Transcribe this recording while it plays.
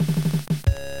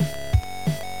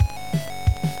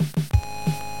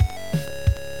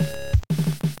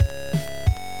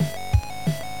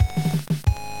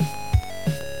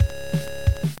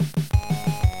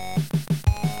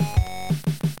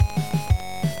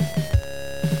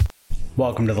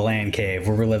Welcome to the Land Cave,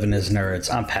 where we're living as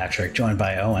nerds. I'm Patrick, joined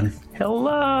by Owen.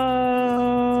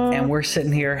 Hello! And we're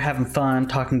sitting here having fun,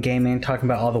 talking gaming, talking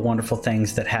about all the wonderful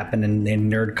things that happen in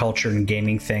nerd culture and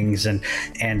gaming things, and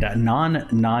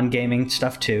non-gaming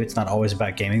stuff too. It's not always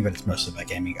about gaming, but it's mostly about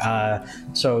gaming.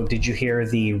 So did you hear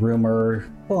the rumor?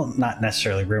 Well, not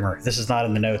necessarily rumor. This is not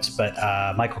in the notes, but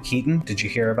Michael Keaton, did you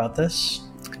hear about this?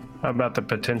 About the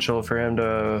potential for him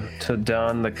to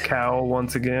don the cowl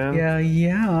once again?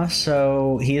 Yeah.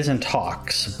 So he is in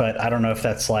talks, but I don't know if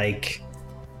that's like,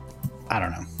 I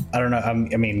don't know. I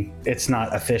mean, it's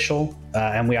not official,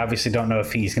 and we obviously don't know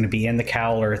if he's going to be in the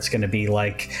cowl or it's going to be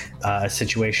like a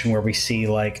situation where we see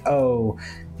like, oh,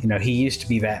 you know, he used to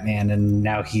be Batman and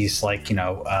now he's like, you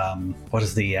know, what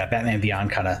is the Batman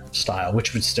Beyond kind of style,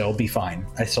 which would still be fine.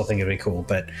 I still think it'd be cool,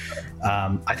 but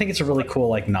I think it's a really cool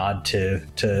like nod to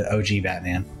OG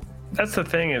Batman. That's the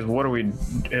thing is, what do we?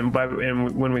 And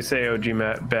when we say OG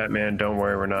Batman, don't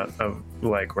worry, we're not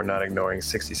ignoring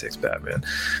 66 Batman.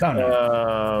 Oh,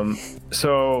 no.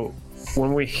 So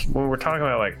when we're talking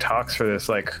about like talks for this,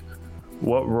 like,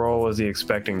 what role is he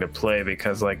expecting to play?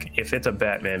 Because like, if it's a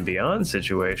Batman Beyond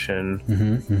situation,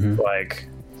 like,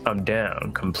 I'm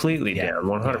down, completely down,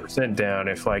 100% down.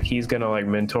 If like he's gonna like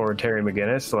mentor Terry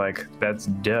McGinnis, like, that's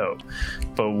dope.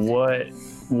 But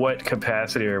what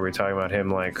capacity are we talking about him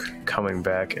like coming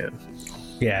back in?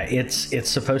 Yeah, it's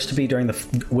supposed to be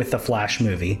with the Flash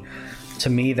movie. To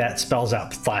me, that spells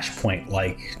out Flashpoint.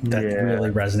 Like, that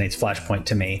really resonates Flashpoint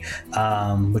to me,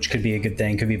 which could be a good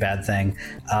thing, could be a bad thing.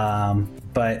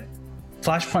 But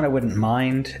Flashpoint, I wouldn't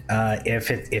mind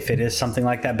if it is something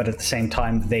like that. But at the same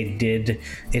time, it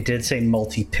did say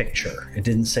multi-picture. It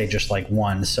didn't say just like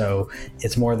one. So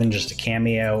it's more than just a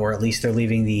cameo, or at least they're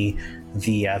leaving the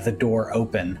door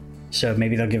open. So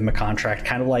maybe they'll give him a contract,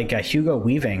 kind of like Hugo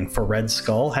Weaving for Red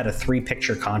Skull had a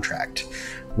 3-picture contract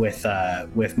with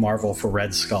Marvel for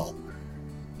Red Skull.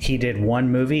 He did one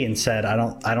movie and said, I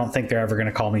don't think they're ever going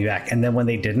to call me back. And then when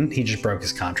they didn't, he just broke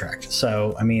his contract.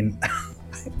 So I mean,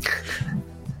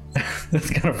 that's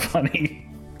kind of funny.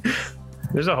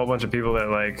 There's a whole bunch of people that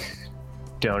like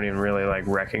don't even really like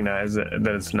recognize that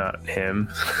it's not him.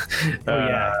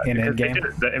 In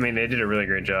Endgame. They did a really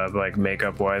great job, like,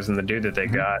 makeup wise, and the dude that they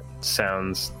got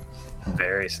sounds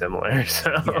very similar.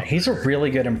 So yeah, he's a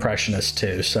really good impressionist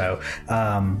too. So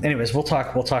anyways, we'll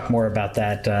talk more about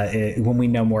that when we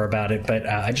know more about it. But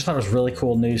I just thought it was really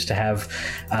cool news to have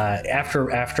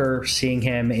after seeing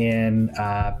him in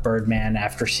Birdman,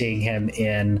 after seeing him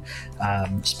in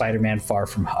Spider-Man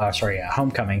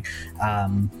Homecoming.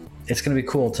 It's going to be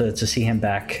cool to see him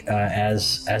back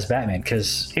as Batman,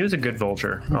 because he was a good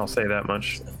Vulture. I'll say that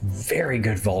much. Very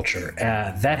good Vulture.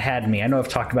 That had me. I know I've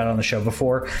talked about it on the show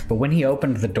before, but when he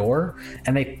opened the door,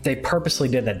 and they purposely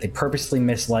did that. They purposely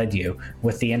misled you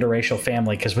with the interracial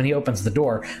family, because when he opens the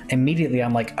door, immediately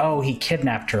I'm like, oh, he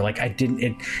kidnapped her. Like, it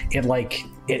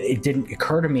didn't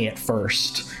occur to me at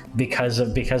first because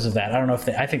of that. I don't know if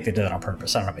I think they did it on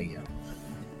purpose. I don't know about you.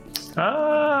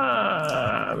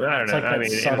 I don't It's know. like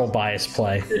that subtle bias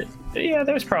play. Yeah,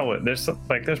 there's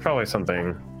probably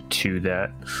something to that.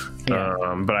 Yeah.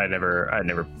 But I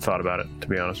never thought about it, to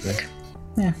be honest with you.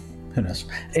 Yeah, who knows?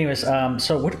 Anyways,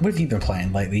 so what have you been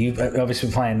playing lately? You've obviously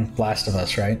been playing Last of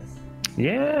Us, right?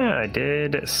 Yeah, I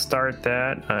did start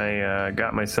that. I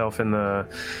got myself in the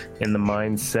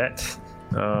mindset.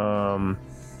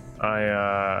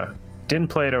 I didn't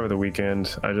play it over the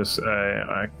weekend.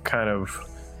 I kind of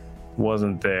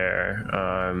wasn't there.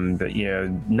 But, you know,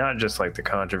 not just like the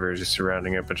controversy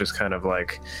surrounding it, but just kind of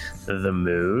like the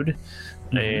mood.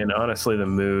 And honestly, the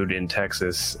mood in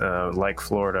Texas, like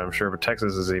Florida, I'm sure, but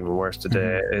Texas is even worse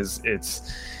today. It's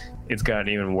gotten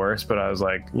even worse. But I was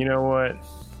like, you know what?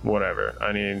 Whatever.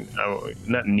 I need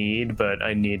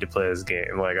to play this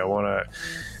game. Like, I want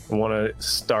to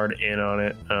start in on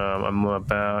it. I'm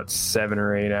about 7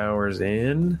 or 8 hours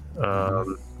in.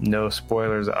 No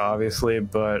spoilers, obviously,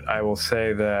 but I will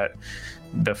say that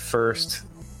the first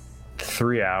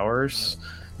 3 hours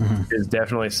is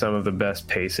definitely some of the best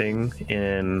pacing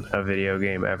in a video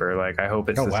game ever. Like, I hope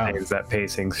it sustains that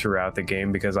pacing throughout the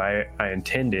game, because I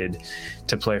intended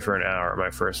to play for an hour.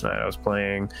 My first night I was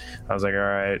playing, I was like, all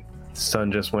right,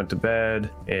 sun just went to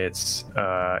bed, it's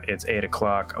 8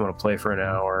 o'clock, I'm gonna play for an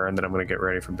hour and then I'm gonna get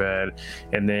ready for bed.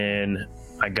 And then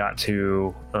I got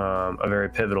to a very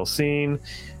pivotal scene,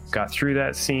 got through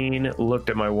that scene, looked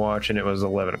at my watch, and it was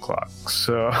 11 o'clock.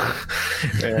 So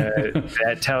it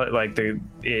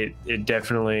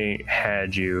definitely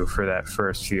had you for that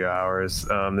first few hours.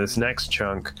 This next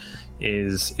chunk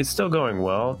is still going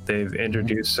well. They've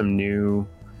introduced some new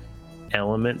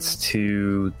elements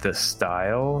to the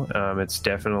style. It's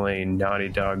definitely Naughty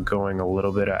Dog going a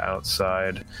little bit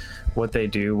outside what they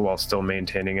do while still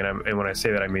maintaining it. And when I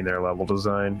say that, I mean their level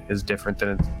design is different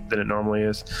than it normally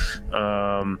is.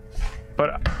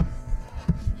 But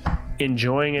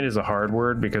enjoying it is a hard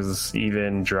word, because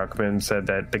even Druckmann said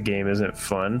that the game isn't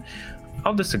fun.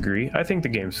 I'll disagree. I think the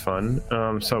game's fun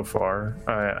so far.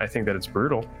 I think that it's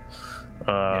brutal,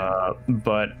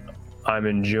 but I'm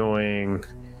enjoying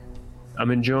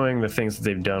the things that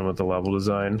they've done with the level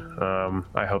design.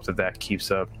 I hope that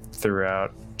keeps up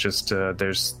throughout. Just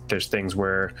there's things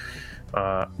where,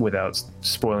 without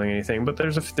spoiling anything, but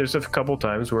there's a couple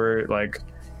times where like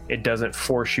it doesn't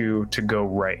force you to go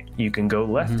right. You can go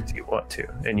left if you want to,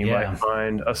 and you might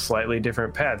find a slightly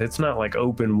different path. It's not like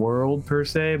open world per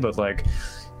se, but like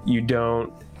you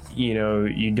don't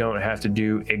have to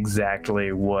do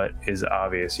exactly what is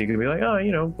obvious. You can be like,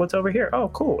 oh, what's over here? Oh,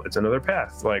 cool, it's another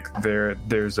path. Like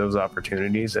there's those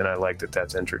opportunities, and I like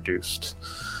that's introduced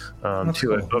to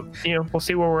cool. it. But we'll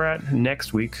see where we're at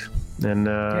next week. And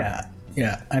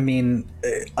yeah. I mean,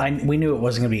 we knew it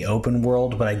wasn't going to be open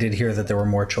world, but I did hear that there were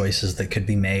more choices that could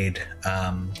be made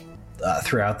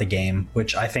throughout the game,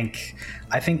 which I think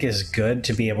is good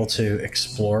to be able to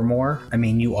explore more. I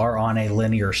mean, you are on a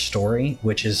linear story,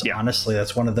 which is honestly,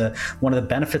 that's one of the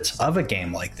benefits of a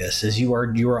game like this, is you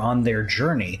are on their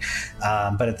journey,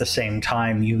 but at the same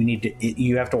time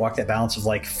you have to walk that balance of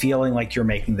like feeling like you're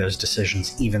making those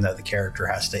decisions, even though the character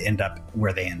has to end up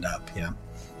where they end up.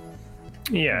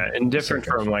 Yeah, and different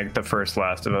from like the first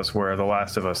Last of Us, where the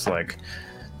Last of Us, like,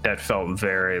 that felt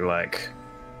very like,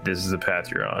 this is the path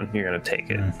you're on, you're gonna take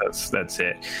it. That's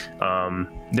it.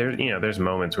 There's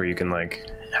moments where you can,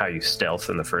 like, how you stealth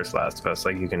in the first Last of Us,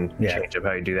 like you can change up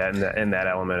how you do that, and that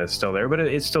element is still there. But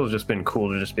it's still just been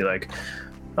cool to just be like,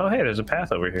 oh hey, there's a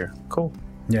path over here. Cool.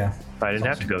 Yeah, I didn't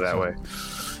have to go that way.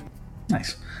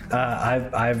 Nice.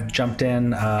 I've jumped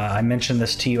in. I mentioned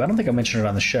this to you. I don't think I mentioned it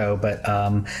on the show, but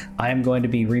I am going to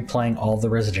be replaying all the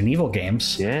Resident Evil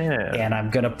games. Yeah. And I'm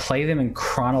going to play them in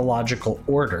chronological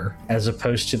order as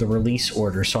opposed to the release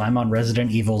order. So I'm on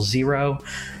Resident Evil 0.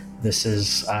 This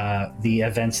is the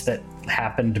events that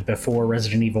happened before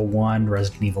Resident Evil 1,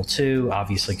 Resident Evil 2,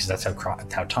 obviously, because that's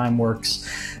how time works.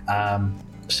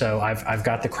 So I've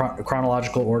got the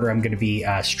chronological order. I'm going to be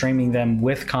streaming them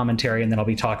with commentary, and then I'll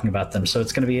be talking about them. So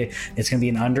it's going to be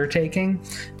an undertaking,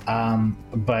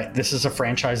 but this is a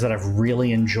franchise that I've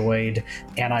really enjoyed,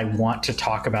 and I want to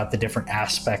talk about the different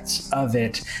aspects of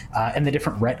it and the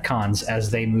different retcons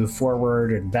as they move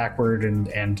forward and backward,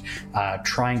 and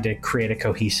trying to create a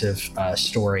cohesive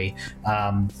story.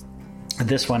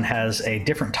 This one has a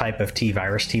different type of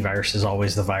T-virus. T-virus is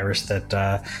always the virus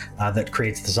that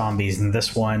creates the zombies, and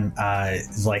this one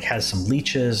has some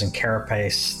leeches and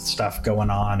carapace stuff going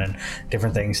on and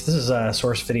different things. This is a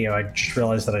source video I just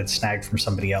realized that I'd snagged from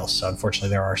somebody else, so unfortunately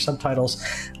there are subtitles.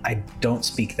 I don't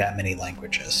speak that many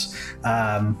languages,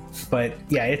 but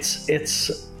yeah,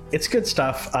 it's good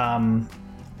stuff.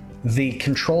 The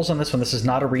controls on this one, this is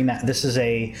not a remake. This is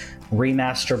a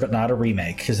remaster, but not a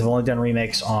remake, because they've only done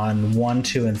remakes on 1,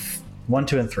 2, and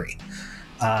 3.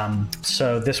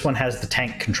 So this one has the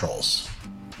tank controls.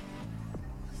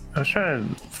 I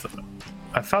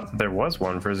thought that there was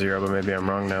one for 0, but maybe I'm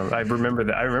wrong now. I remember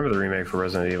the remake for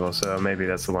Resident Evil, so maybe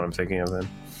that's the one I'm thinking of then.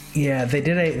 Yeah, they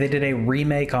did a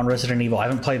remake on Resident Evil. I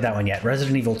haven't played that one yet.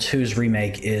 Resident Evil 2's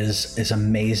remake is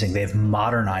amazing. They've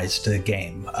modernized the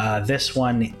game. This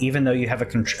one, even though you have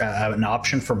an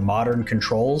option for modern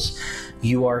controls,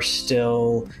 you are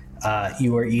still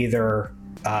you are either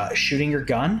shooting your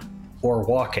gun or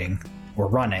walking or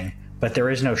running, but there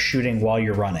is no shooting while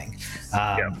you're running,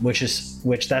 which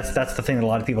that's the thing that a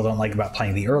lot of people don't like about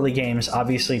playing the early games.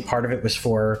 Obviously, part of it was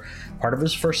for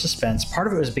suspense. Part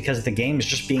of it was because the game is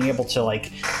just being able to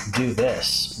like do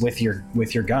this with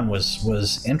your gun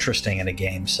was interesting in a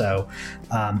game. So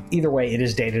either way, it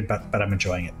is dated, but I'm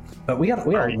enjoying it. But we got a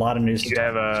lot of news. Do you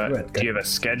have a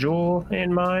schedule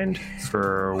in mind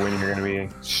for when you're going to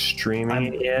be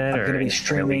streaming yet? I'm going to be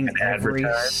streaming every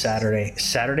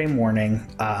Saturday morning.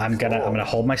 I'm gonna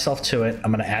hold myself to it.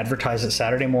 I'm going to advertise it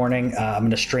Saturday morning. I'm going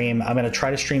to stream. I'm going to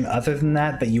try to stream other than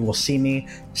that, but you will see me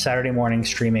Saturday morning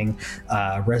streaming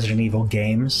Resident Evil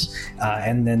games,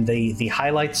 and then the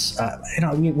highlights. We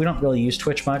don't really use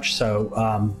Twitch much,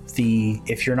 so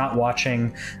if you're not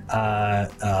watching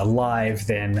live,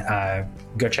 then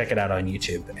go check it out on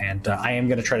YouTube. And I am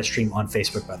going to try to stream on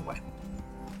Facebook, by the way.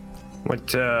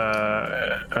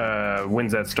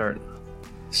 When's that start?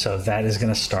 So that is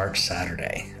going to start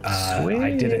Saturday. Sweet.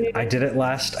 I did it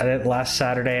last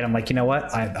Saturday, and I'm like, you know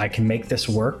what? I can make this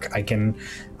work. I can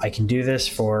I can do this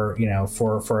for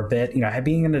a bit.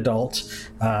 Being an adult,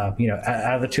 out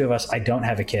of the two of us, I don't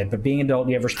have a kid, but being an adult,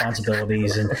 you have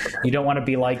responsibilities, and you don't want to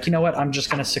be like, you know what, I'm just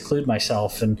going to seclude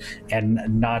myself and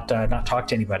not talk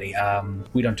to anybody.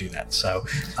 We don't do that. So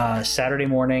Saturday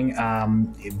morning,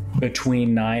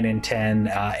 between 9 and 10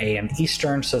 a.m.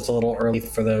 Eastern, so it's a little early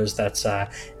for those. That's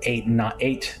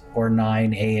 8 or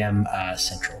 9 a.m.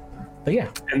 Central. But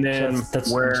yeah, and then so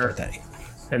that's where.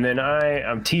 And then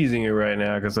I'm teasing you right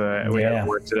now because we haven't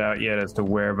worked it out yet as to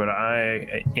where, but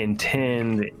I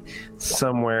intend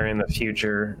somewhere in the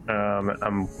future.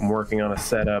 I'm working on a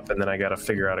setup, and then I got to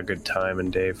figure out a good time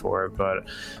and day for it. But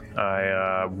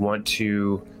I want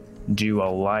to do a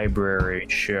library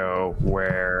show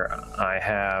where I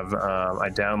have I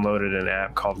downloaded an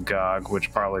app called GOG,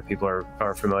 which probably people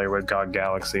are familiar with, GOG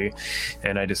Galaxy,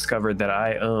 and I discovered that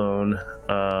I own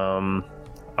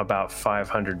about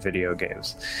 500 video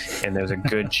games, and there's a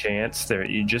good chance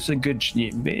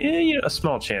a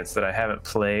small chance that I haven't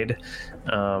played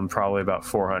probably about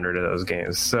 400 of those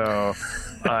games. So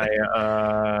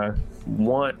I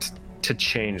want to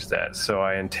change that. So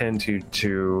I intend to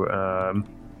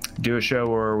do a show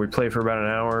where we play for about an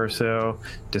hour or so,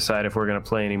 decide if we're going to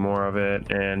play any more of it,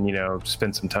 and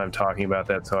spend some time talking about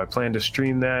that. So I plan to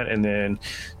stream that and then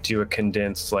do a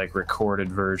condensed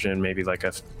recorded version, maybe like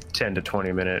a 10 to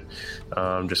 20 minute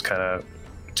just kind of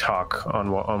talk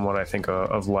on what I think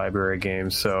of library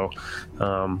games. So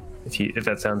if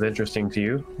that sounds interesting to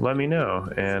you, let me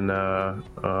know, and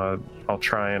I'll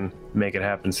try and make it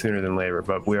happen sooner than later,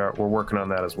 but we're working on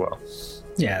that as well.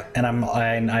 Yeah, and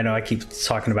I know I keep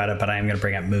talking about it, but I am going to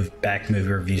bring up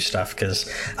movie review stuff because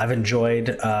I've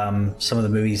enjoyed some of the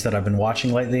movies that I've been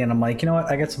watching lately, and I'm like, you know what,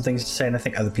 I got some things to say, and I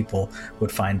think other people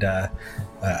would find,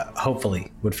 hopefully,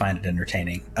 would find it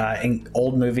entertaining. In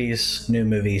old movies, new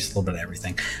movies, a little bit of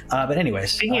everything. But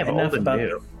anyways, speaking of old and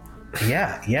new,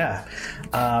 yeah,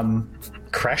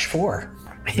 Crash 4.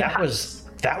 Yeah.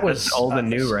 That was old and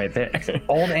new right there.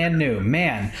 Old and new,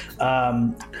 man.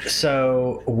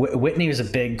 So Whitney was a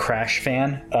big Crash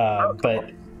fan,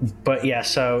 but yeah.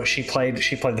 So she played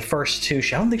the first two. I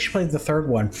don't think she played the third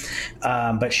one,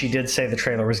 but she did say the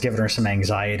trailer was giving her some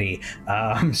anxiety.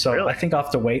 So really? I think I'll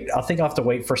have to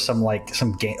wait for some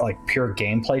game, pure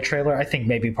gameplay trailer. I think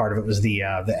maybe part of it was the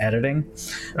editing,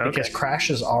 because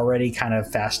Crash is already kind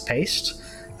of fast paced.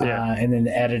 Yeah. And then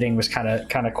the editing was kind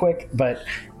of quick, but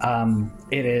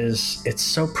it's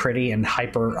so pretty and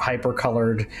hyper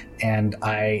colored, and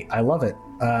I love it.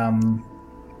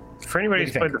 For anybody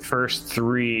who's played the first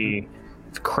three,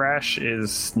 Crash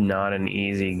is not an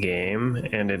easy game,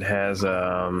 and it has a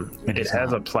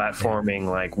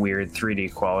platforming weird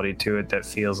 3D quality to it that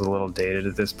feels a little dated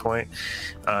at this point,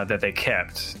 that they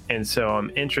kept. And so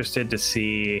I'm interested to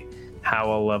see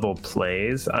how a level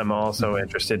plays. I'm also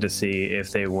interested to see if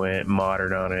they went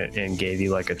modern on it and gave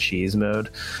you a cheese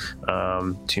mode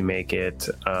to make it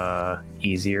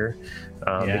easier.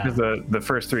 Because the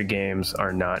first three games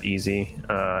are not easy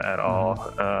at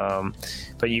all.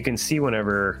 But you can see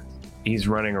whenever he's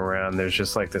running around, there's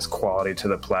just this quality to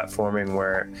the platforming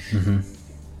where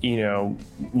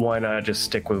why not just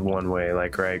stick with one way?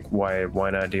 Why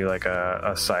not do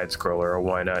a side scroller, or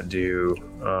why not do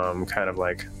kind of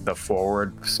the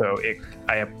forward? So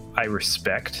I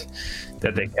respect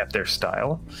that they kept their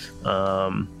style.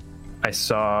 I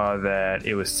saw that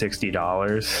it was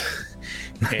 $60.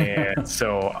 And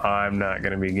so I'm not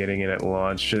going to be getting it at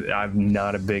launch. I'm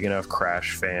not a big enough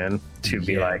Crash fan to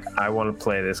be I want to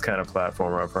play this kind of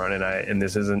platform up front. And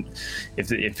this isn't,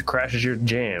 if Crash is your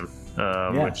jam,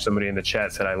 which somebody in the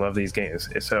chat said, I love these games.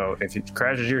 So if it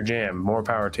crashes your jam, more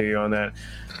power to you on that.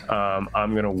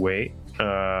 I'm going to wait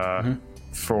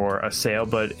for a sale,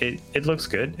 but it looks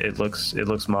good. It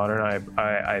looks modern.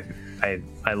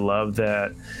 I love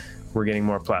that we're getting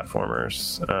more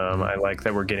platformers. I like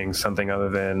that we're getting something other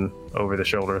than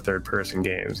over-the-shoulder third-person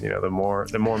games. The more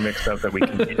mixed up that we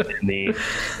can get in the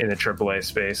AAA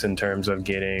space in terms of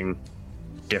getting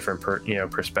different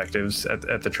perspectives at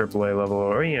the AAA level,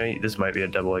 or this might be a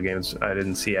AA game. I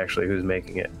didn't see actually who's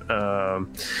making it,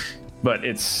 but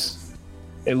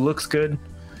it looks good,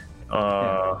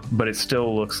 but it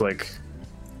still looks like,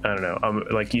 I don't know.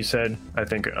 Like you said, I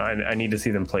think I need to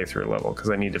see them play through a level, because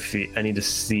I need to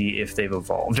see if they've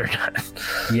evolved or not.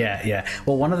 Yeah.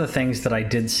 Well, one of the things that I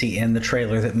did see in the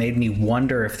trailer that made me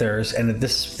wonder if there's, and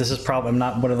this is probably, I'm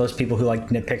not one of those people who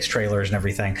nitpicks trailers and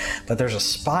everything, but there's a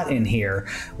spot in here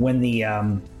when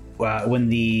when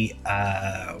the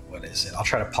what is it? I'll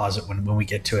try to pause it when we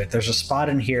get to it. There's a spot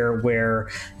in here where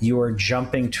you are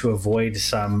jumping to avoid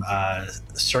some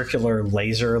circular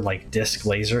laser, like disc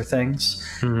laser things,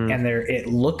 and it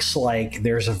looks like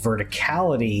there's a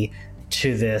verticality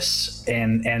to this,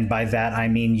 and by that I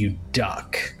mean you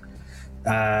duck.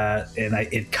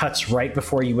 It cuts right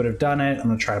before you would have done it. I'm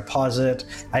gonna try to pause it.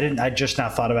 I just now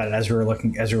thought about it as we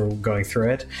were going through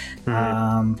it.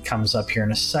 Comes up here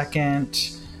in a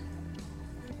second.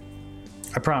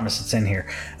 I promise it's in here.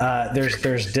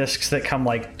 There's discs that come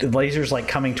like lasers, like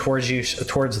coming towards you,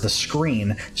 towards the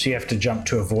screen, so you have to jump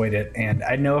to avoid it. And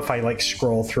I know if I like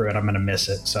scroll through it, I'm going to miss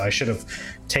it. So I should have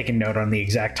taken note on the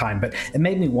exact time. But it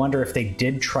made me wonder if they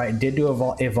did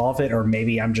evolve it, or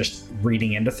maybe I'm just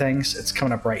reading into things. It's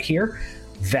coming up right here.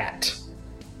 That.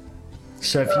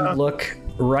 So if you look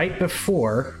right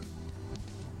before,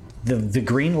 the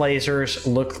green lasers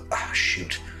look. Oh,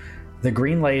 shoot. The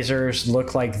green lasers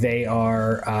look like they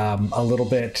are a little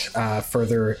bit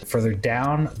further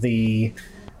down.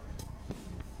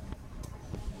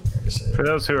 For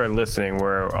those who are listening,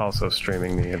 we're also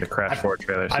streaming the Crash 4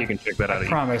 trailer, so you can check that out. I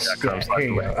promise. Yeah, here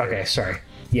you go. Okay, sorry.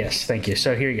 Yes, thank you.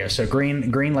 So here you go. So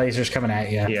green lasers coming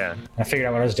at you. Yeah. I figured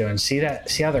out what I was doing. See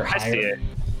that? See how they're higher? I see it.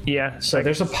 Yeah. So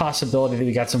there's a possibility that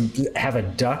we have a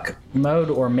duck mode,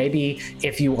 or maybe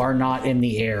if you are not in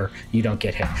the air, you don't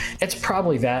get hit. It's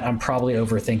probably that. I'm probably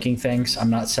overthinking things. I'm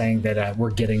not saying that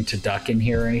we're getting to duck in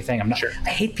here or anything. I'm not. Sure. I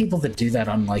hate people that do that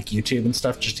on like YouTube and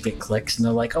stuff just to get clicks, and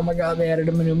they're like, "Oh my god, they added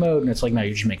a new mode," and it's like, no,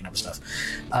 you're just making up stuff.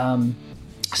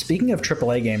 Speaking of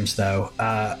AAA games, though,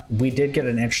 we did get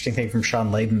an interesting thing from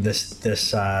Sean Layden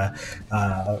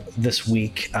this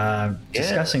week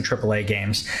discussing AAA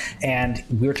games, and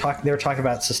they were talking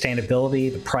about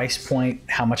sustainability, the price point,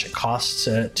 how much it costs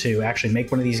to actually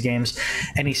make one of these games,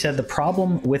 and he said the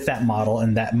problem with that model,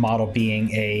 and that model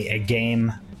being a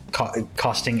game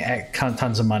costing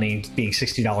tons of money, being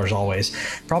 $60 always.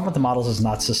 The problem with the models is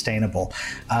not sustainable.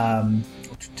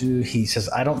 He says,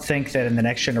 I don't think that in the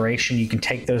next generation you can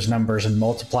take those numbers and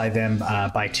multiply them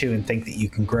by 2 and think that you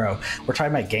can grow. We're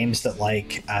talking about games that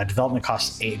like development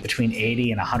costs between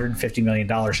 $80 and $150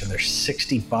 million, and they're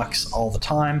 $60 all the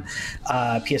time.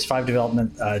 PS5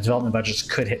 development budgets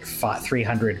could hit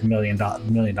 $300 million. I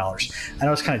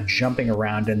know it's kind of jumping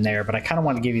around in there, but I kind of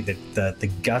want to give you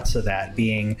the guts of that,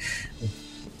 being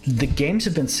the games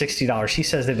have been $60. He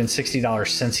says they've been $60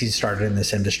 since he started in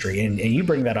this industry, and you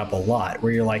bring that up a lot,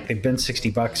 where you're like, they've been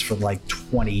 $60 for like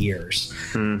 20 years.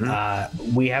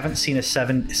 We haven't seen a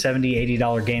 $70,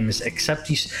 $80 game,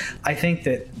 except I think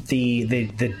that the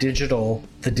digital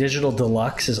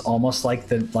deluxe is almost like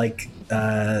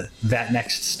that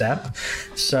next step.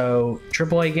 So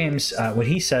AAA games, what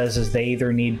he says is they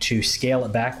either need to scale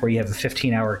it back, where you have a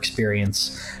 15-hour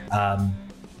experience,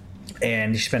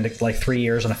 and you spend like 3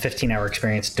 years on a 15-hour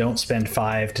experience. Don't spend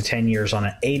 5 to 10 years on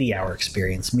an 80-hour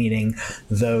experience, meaning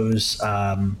those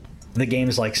the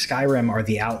games like Skyrim are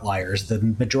the outliers. The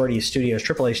majority of studios,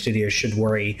 AAA studios, should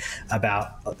worry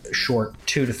about short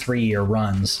 2 to 3 year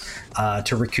runs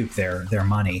to recoup their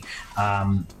money.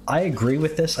 I agree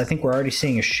with this. I think we're already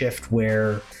seeing a shift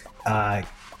where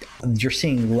you're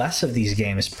seeing less of these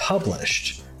games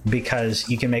published, because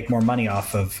you can make more money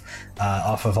off of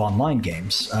online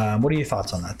games. What are your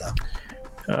thoughts on that, though?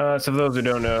 So for those who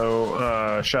don't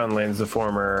know, Sean Layden's the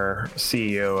former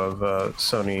CEO of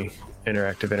Sony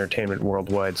Interactive Entertainment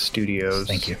Worldwide Studios.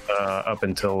 Thank you. Up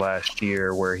until last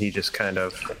year, where he just kind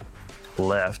of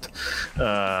left.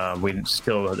 We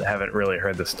still haven't really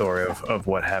heard the story of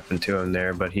what happened to him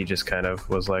there, but he just kind of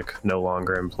was like no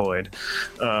longer employed.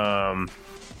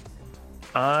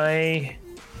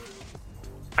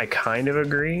 I kind of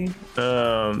agree.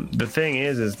 The thing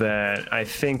is that I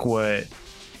think what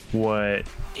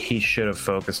he should have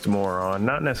focused more on,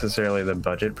 not necessarily the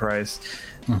budget price,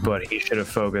 but he should have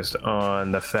focused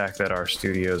on the fact that our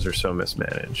studios are so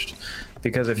mismanaged.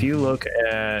 Because if you look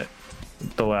at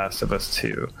The Last of Us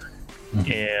 2,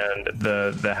 and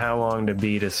the how long to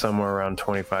beat is somewhere around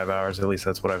 25 hours, at least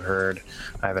that's what I've heard.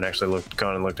 I haven't actually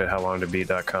gone and looked at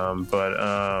howlongtobeat.com, but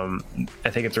I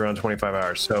think it's around 25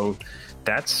 hours. So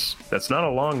that's not a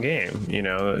long game, you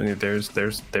know.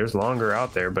 There's longer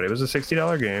out there, but it was a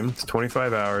 $60 game. It's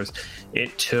 25 hours.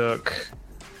 It took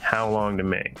how long to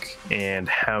make, and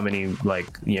how many,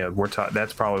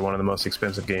 that's probably one of the most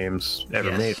expensive games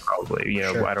ever made, probably.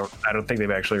 Sure. I don't think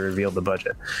they've actually revealed the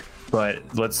budget, but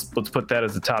let's put that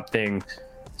as the top thing.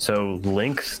 So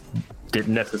length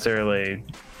didn't necessarily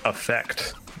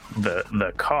affect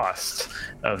the cost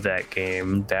of that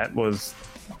game. That was,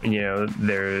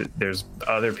 there's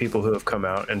other people who have come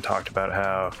out and talked about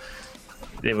how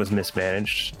it was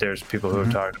mismanaged. There's people who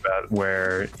have talked about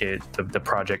where the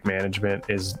project management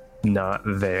is not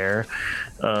there.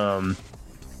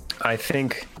 I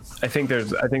think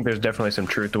there's definitely some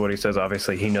truth to what he says.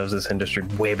 Obviously, he knows this industry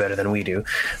way better than we do.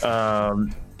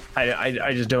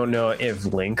 I just don't know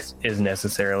if length is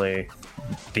necessarily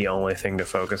the only thing to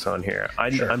focus on here.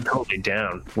 I'm totally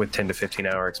down with 10 to 15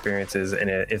 hour experiences, and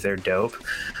if they're dope,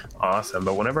 awesome.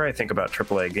 But whenever I think about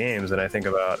AAA games and I think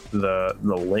about the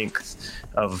length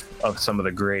of some of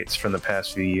the greats from the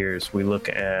past few years, we look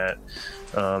at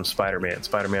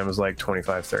Spider-Man was like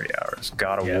 25-30 hours.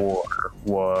 God of War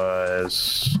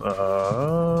was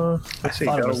I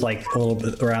thought it was like a little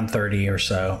bit around 30 or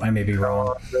so. I may be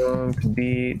wrong.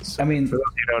 Beats. I mean, for those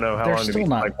you don't know, How Long to Beat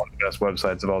like one of the best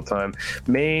websites of all time.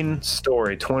 Main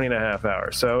story 20 and a half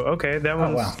hours. So okay, that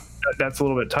one's that's a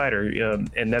little bit tighter,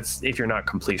 and that's if you're not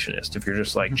completionist, if you're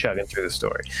just like chugging through the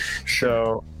story.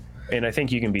 So, and I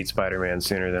think you can beat Spider-Man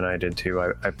sooner than I did too.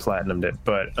 I platinumed it,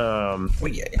 but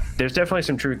there's definitely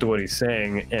some truth to what he's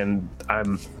saying, and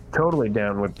I'm totally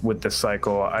down with the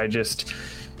cycle.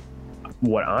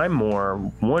 What I'm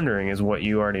more wondering is what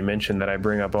you already mentioned that I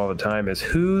bring up all the time is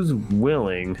who's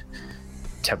willing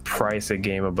to price a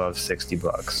game above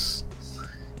 $60.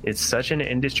 It's such an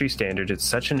industry standard. It's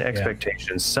such an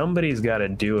expectation. Somebody's got to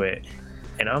do it.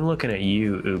 And I'm looking at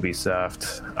you,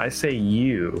 Ubisoft. I say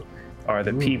you are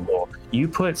the people. You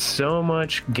put so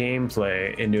much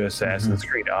gameplay into Assassin's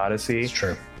Creed Odyssey. It's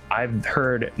true. I've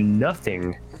heard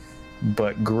nothing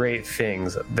but great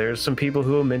things. There's some people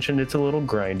who have mentioned it's a little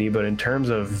grindy, but in terms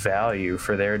of value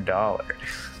for their dollar,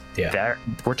 that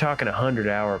we're talking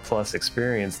 100-hour plus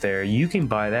experience there. You can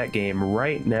buy that game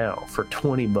right now for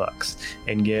 $20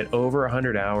 and get over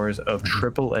 100 hours of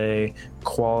AAA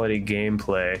quality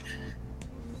gameplay.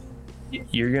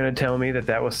 You're going to tell me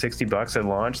that was $60 at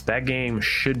launch? That game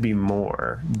should be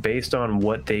more based on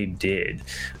what they did.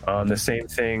 The same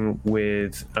thing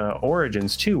with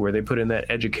Origins too, where they put in that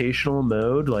educational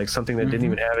mode, like something that didn't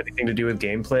even have anything to do with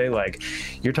gameplay. Like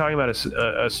you're talking about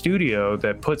a studio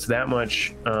that puts that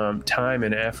much time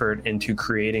and effort into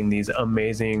creating these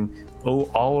amazing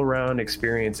all-around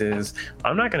experiences.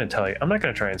 I'm not going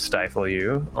to try and stifle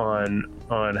you on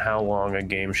how long a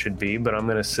game should be, but I'm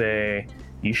going to say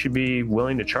you should be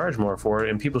willing to charge more for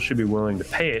it, and people should be willing to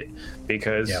pay it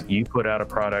because you put out a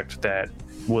product that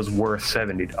was worth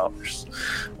 $70.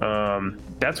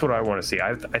 That's what I want to see.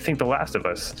 I think The Last of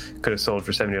Us could have sold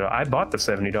for $70. I bought the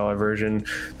 $70 version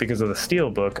because of the steel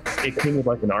book. It came with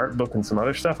like an art book and some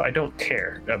other stuff. I don't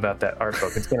care about that art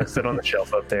book. It's going to sit on the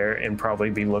shelf up there and probably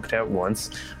be looked at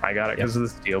once. I got it because of the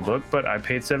steel book, but I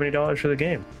paid $70 for the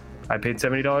game. I paid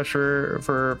 $70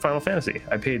 for Final Fantasy.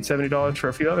 I paid $70 for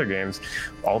a few other games,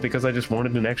 all because I just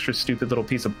wanted an extra stupid little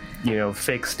piece of,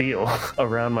 fake steel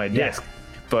around my disc.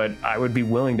 But I would be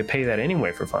willing to pay that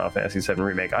anyway for Final Fantasy VII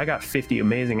Remake. I got 50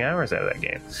 amazing hours out of that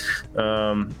game.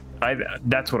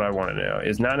 That's what I want to know.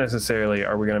 Is not necessarily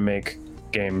are we going to make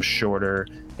games shorter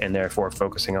and therefore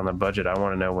focusing on the budget. I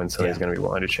want to know when somebody's going to be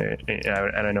willing to change. And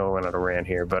I know I went on a rant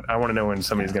here, but I want to know when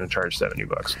somebody's going to charge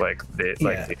 $70.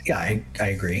 I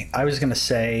agree. I was going to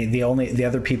say the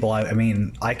other people. I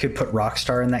mean, I could put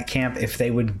Rockstar in that camp if they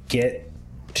would get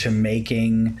to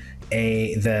making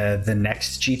the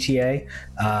next GTA.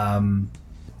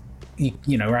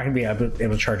 We're not going to be able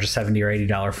to charge a $70 or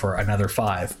 $80 for another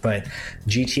 5, but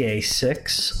GTA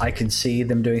 6, I could see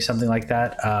them doing something like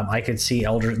that. I could see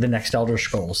the next Elder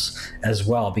Scrolls as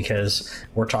well, because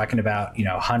we're talking about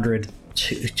 100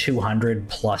 to 200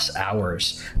 plus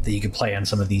hours that you could play on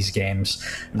some of these games.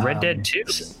 Red Dead 2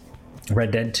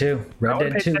 will for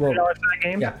that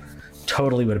game? Yeah,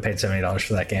 totally would have paid $70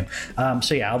 for that game.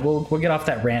 We'll get off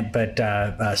that rant. But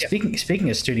speaking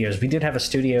of studios, we did have a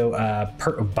studio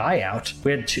buyout.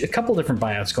 We had a couple different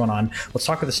buyouts going on. Let's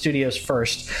talk with the studios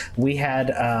first. We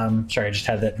had I just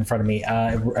had that in front of me.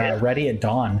 Ready at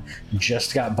Dawn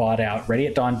just got bought out. Ready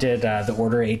at Dawn did the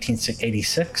Order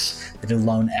 1886. They did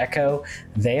Lone Echo.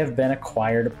 They have been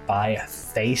acquired by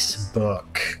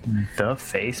Facebook. The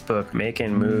Facebook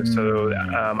making moves. So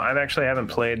I actually haven't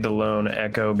played the Lone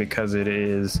Echo because it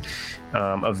is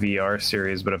a VR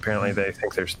series, but apparently they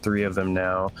think there's 3 of them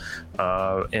now.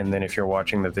 And then if you're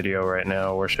watching the video right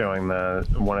now, we're showing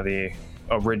one of the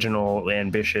original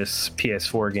ambitious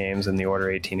PS4 games in the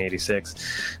Order 1886.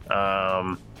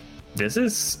 I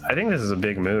think this is a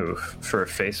big move for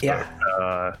Facebook.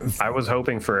 I was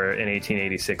hoping for an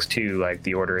 1886 too, like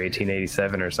the Order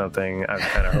 1887 or something. I was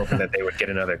kind of hoping that they would get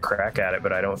another crack at it,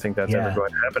 but I don't think that's ever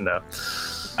going to happen now.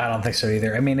 I don't think so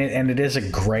either. I mean, it is a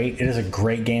great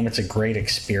game. It's a great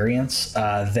experience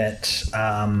that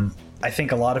I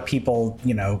think a lot of people,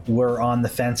 were on the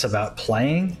fence about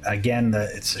playing. Again,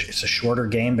 it's a shorter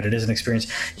game, but it is an experience.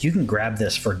 You can grab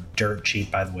this for dirt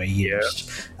cheap, by the way, used.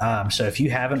 So if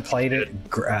you haven't played it,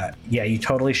 you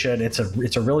totally should. It's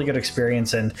a really good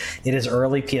experience, and it is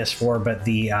early PS4, but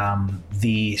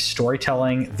the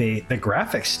storytelling, the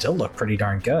graphics still look pretty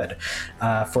darn good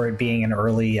for it being an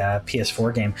early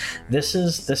PS4 game. This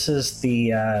is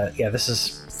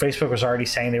Facebook was already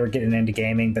saying they were getting into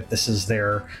gaming, but this is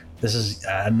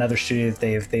another studio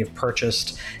that they've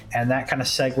purchased, and that kind of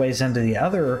segues into the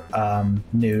other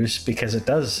news, because it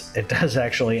does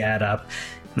actually add up.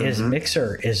 Is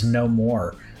Mixer is no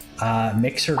more.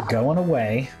 Mixer going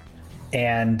away,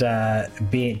 and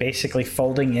basically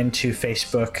folding into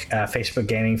Facebook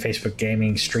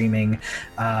gaming, streaming,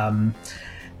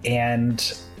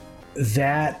 and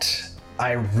that.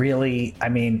 I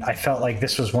felt like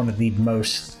this was one of the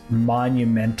most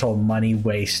monumental money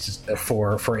waste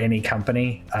for any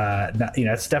company.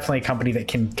 It's definitely a company that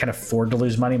can afford to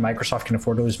lose money. Microsoft can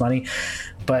afford to lose money,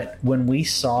 but when we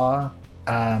saw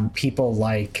people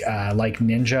like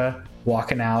Ninja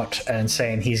walking out and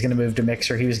saying he's going to move to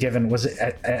Mixer, he was given,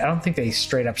 I don't think they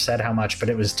straight up said how much, but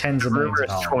it was tens of millions of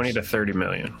dollars. 20 to 30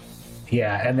 million.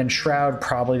 Yeah, and then Shroud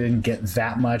probably didn't get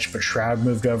that much, but Shroud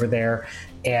moved over there,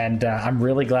 and I'm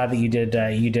really glad that you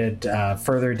did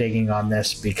further digging on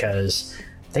this, because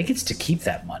they get to keep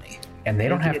that money, and they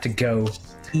don't have to go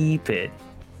keep it.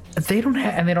 They don't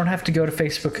have to go to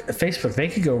Facebook. They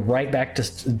could go right back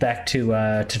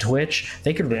to Twitch.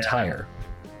 They could retire.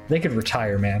 They could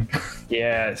retire, man.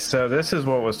 Yeah, so this is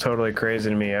what was totally crazy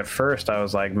to me. At first, I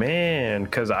was like, man,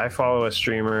 because I follow a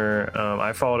streamer.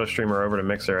 I followed a streamer over to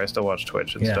Mixer. I still watch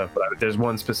Twitch and stuff, but there's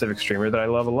one specific streamer that I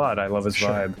love a lot. I love his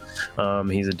vibe.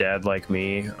 He's a dad like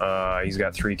me. He's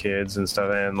got 3 kids and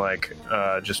stuff, and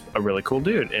just a really cool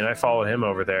dude. And I followed him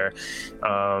over there,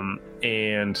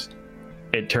 and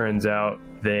it turns out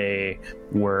they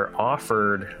were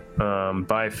offered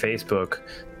by Facebook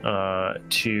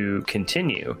to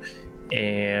continue,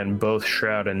 and both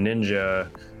Shroud and Ninja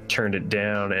turned it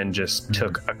down and just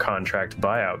took a contract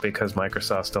buyout, because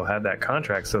Microsoft still had that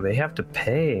contract, so they have to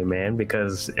pay, man,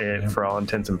 because for all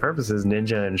intents and purposes,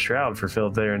 Ninja and Shroud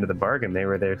fulfilled their end of the bargain. They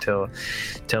were there till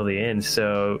the end.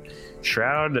 So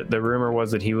Shroud, the rumor was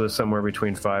that he was somewhere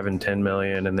between 5 and 10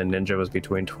 million, and then Ninja was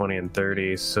between 20 and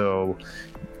 30. So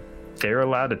they're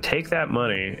allowed to take that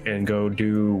money and go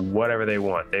do whatever they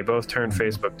want. They both turned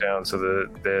Facebook down, so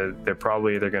they're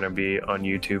probably either going to be on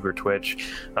YouTube or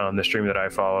Twitch. The stream that I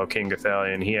follow, King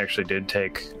Gathalion, he actually did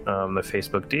take the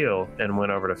Facebook deal and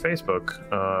went over to Facebook,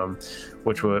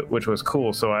 which was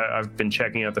cool. So I've been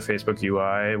checking out the Facebook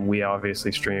UI. We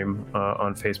obviously stream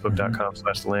on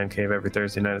facebook.com/thelandcave every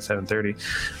Thursday night at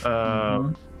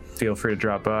 7:30. Feel free to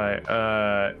drop by.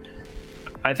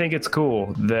 I think it's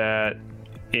cool that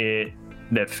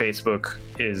Facebook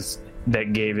they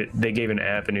gave an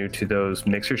avenue to those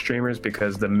Mixer streamers,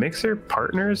 because the Mixer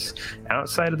partners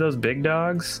outside of those big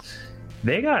dogs,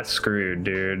 they got screwed,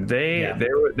 dude.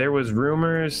 There was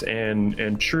rumors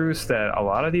and truths that a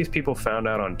lot of these people found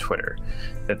out on Twitter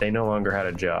that they no longer had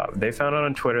a job. They found out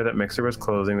on Twitter that Mixer was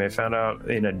closing. They found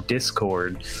out in a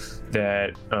Discord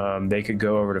that they could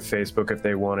go over to Facebook if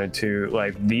they wanted to.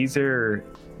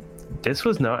 This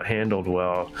was not handled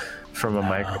well from a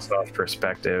Microsoft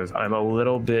perspective. I'm a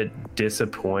little bit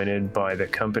disappointed by the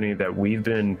company that we've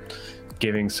been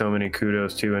giving so many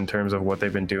kudos to in terms of what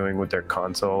they've been doing with their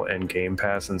console and Game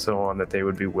Pass and so on, that they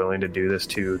would be willing to do this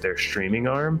to their streaming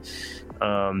arm.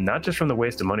 Not just from the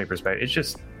waste of money perspective. It's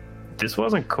just, this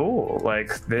wasn't cool.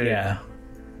 The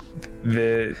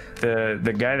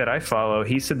guy that I follow,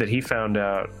 he said that he found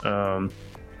out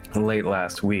late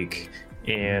last week,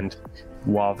 and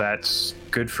while that's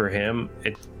good for him,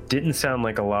 it didn't sound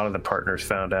like a lot of the partners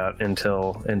found out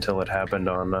until it happened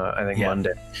on I think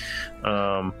Monday.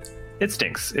 It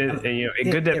stinks. Good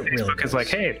that Facebook really is like,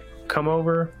 hey, come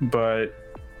over, but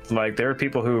there are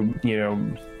people who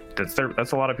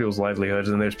that's a lot of people's livelihoods,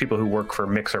 and there's people who work for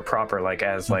Mixer proper,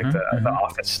 the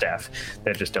office staff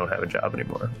that just don't have a job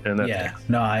anymore. And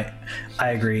I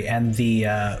agree. And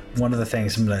the one of the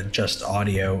things, I'm gonna adjust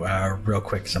audio real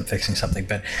quick because I'm fixing something,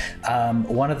 but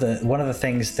one of the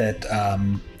things that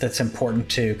that's important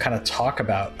to kind of talk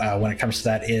about when it comes to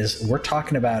that is we're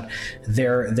talking about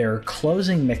their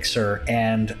closing Mixer,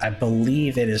 and I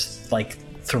believe it is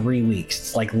 3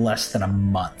 weeks. It's less than a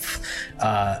month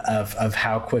of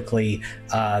how quickly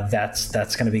that's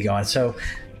going to be going. So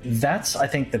that's, I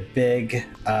think, the big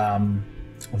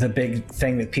the big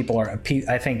thing that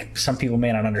I think some people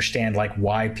may not understand, like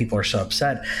why people are so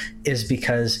upset, is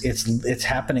because it's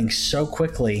happening so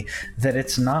quickly that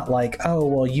it's not like, oh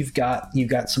well, you've got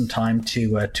some time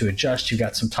to adjust, you've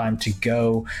got some time to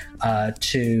go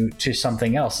to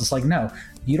something else. It's like, no,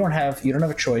 you don't have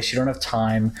a choice, you don't have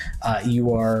time,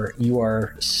 you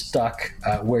are stuck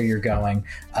where you're going.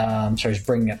 So I was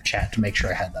bringing up chat to make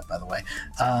sure I had that, by the way.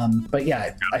 But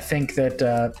yeah, I think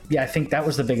that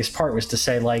was the biggest part, was to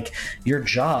say, like, your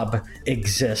job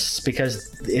exists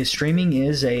because streaming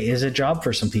is a job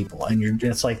for some people, and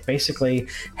it's like, basically,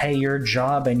 hey, your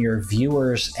job and your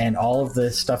viewers and all of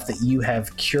the stuff that you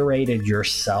have curated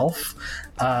yourself,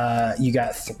 you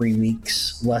got 3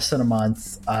 weeks, less than a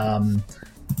month,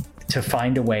 to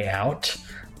find a way out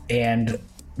and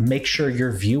make sure your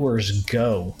viewers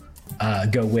go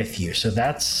with you. So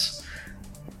that's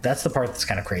the part that's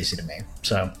kind of crazy to me.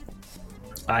 So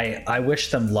I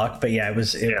wish them luck, but yeah,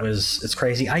 it's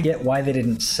crazy. I get why they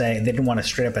didn't want to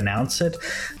straight up announce it,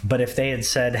 but if they had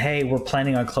said, hey, we're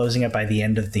planning on closing it by the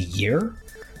end of the year,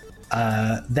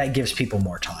 that gives people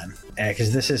more time,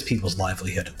 because this is people's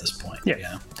livelihood at this point.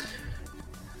 Yeah.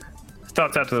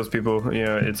 Thoughts out to those people.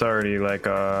 It's already like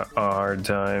a hard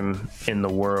time in the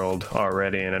world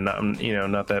already, and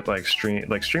not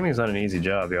that streaming is not an easy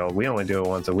job, y'all. We only do it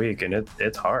once a week, and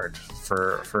it's hard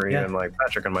for even like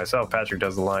Patrick and myself. Patrick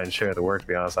does the lion's share of the work, to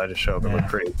be honest. I just show up and look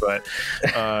pretty, but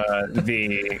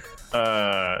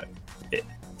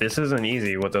this isn't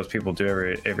easy what those people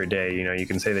do every day. You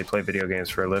can say they play video games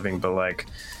for a living, but like,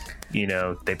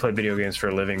 they play video games for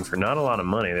a living for not a lot of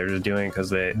money. They're just doing it because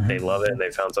they love it and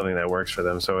they found something that works for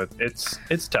them. So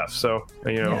it's tough. So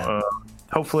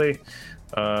hopefully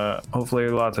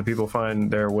lots of people find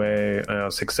their way,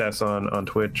 success on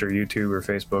Twitch or YouTube or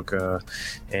Facebook,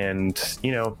 and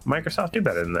Microsoft do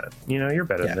better than that. You're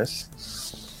better than this.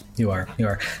 You are.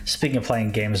 Speaking of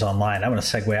playing games online, I'm going to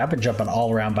segue. I've been jumping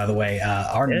all around, by the way.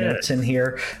 Our notes in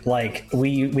here, like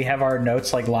we have our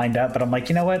notes like lined up, but I'm like,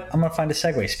 you know what? I'm going to find a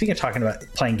segue. Speaking of talking about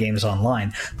playing games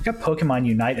online, we got Pokemon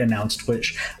Unite announced,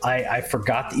 which I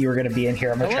forgot that you were going to be in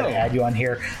here. I'm going to try to add you on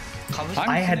here.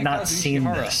 I had not seen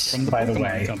this, by the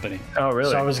way. Company. Oh,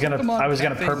 really? So I was gonna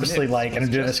purposely, like, and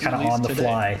I'm doing this kind of on the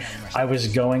fly. I was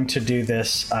going to do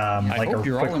this like a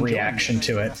quick reaction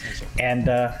to it, and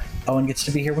Owen gets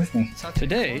to be here with me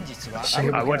today.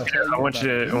 So I want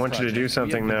you to do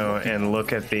something though, and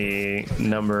look at the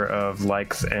number of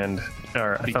likes and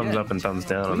thumbs up and thumbs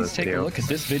down on this video. Take a look at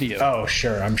this video. Oh,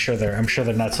 sure. I'm sure they're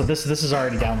nuts. So this is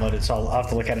already downloaded, so I'll have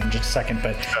to look at it in just a second.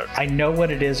 But I know what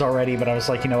it is already. But I was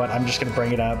like, you know what? I'm just going to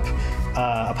bring it up.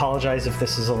 Apologize if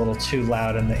this is a little too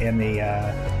loud in the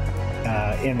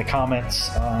comments.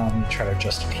 Try to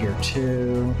adjust it here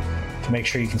too, to make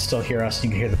sure you can still hear us and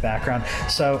you can hear the background.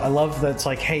 So I love that it's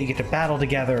like, hey, you get to battle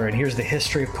together, and here's the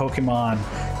history of Pokemon.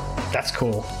 That's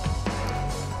cool.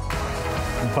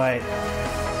 But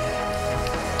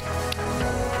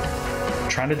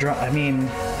trying to draw, I mean,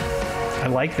 I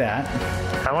like that.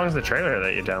 How long is the trailer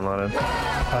that you downloaded?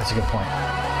 Oh, that's a good point.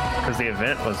 Because the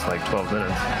event was like 12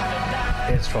 minutes.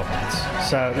 It's 12 minutes.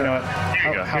 So, you know what?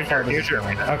 How far does it go?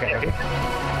 Okay.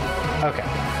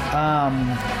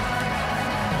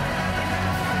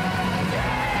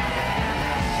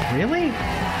 Really?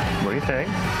 What do you think?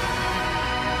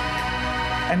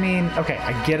 I mean, okay,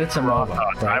 I get it's a MOBA.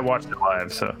 Right? I watched it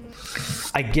live, so.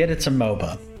 I get it's a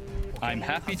MOBA. I'm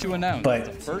happy to announce but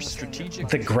the first strategic.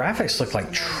 The graphics look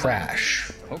like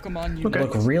trash. Pokemon Unite.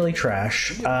 Look really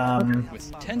trash. With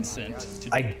Tencent.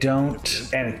 I don't,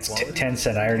 and it's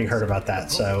Tencent. I already heard about that,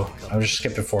 so I'll just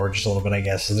skip it forward just a little bit, I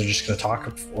guess. Is they're just going to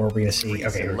talk, or are we going to see?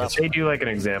 Okay, here we go. They do like an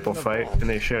example fight, and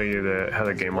they show you how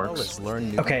the game works.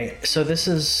 Okay, so this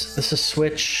is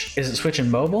Switch. Is it Switch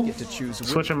and mobile?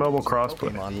 Switch and mobile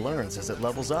crossplay. Pokemon learns as it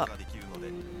levels up.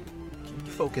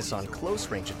 Focus on close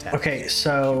range attacks. Okay,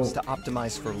 so to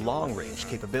optimize for long range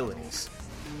capabilities.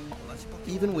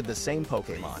 Even with the same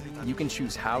Pokemon, you can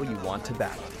choose how you want to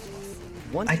battle.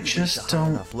 Once you reach a high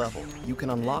enough level, you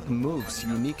can unlock moves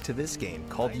unique to this game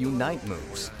called Unite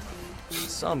moves.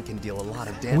 Some can deal a lot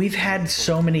of damage. We've had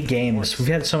so many games. We've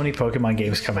had so many Pokemon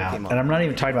games come out, and I'm not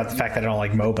even talking about the fact that I don't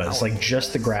like MOBAs. Like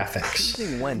just the graphics.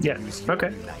 Yeah.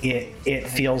 Okay. It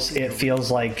feels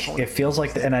like,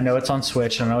 and I know it's on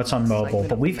Switch, and I know it's on mobile,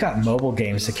 but we've got mobile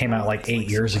games that came out like 8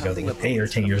 years ago, 8 or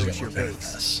 10 years ago. That were better than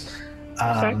this.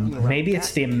 Maybe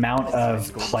it's the amount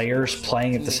of players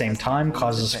playing at the same time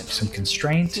causes some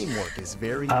constraint. Teamwork is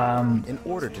very important in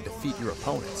order to defeat your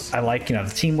opponents. I like,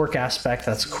 the teamwork aspect.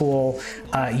 That's cool.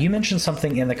 You mentioned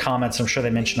something in the comments. I'm sure they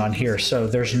mentioned on here. So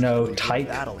there's no type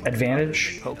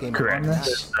advantage. Correct. On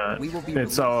this?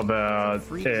 It's all about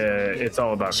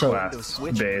class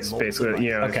based. Basically,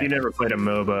 if you never played a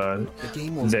MOBA,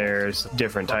 there's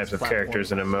different types of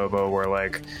characters in a MOBA where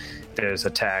like there's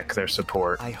attack, there's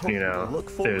support,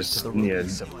 there's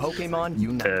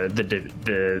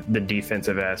the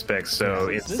defensive aspects. So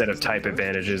instead of type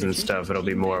advantages and stuff, it'll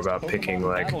be more about picking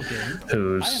like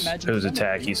whose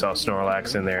attack. You saw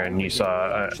Snorlax in there, and you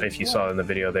saw if you saw in the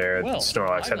video there,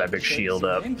 Snorlax had that big shield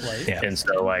up, and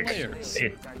so like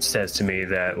it says to me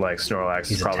that like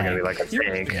Snorlax is probably gonna be like a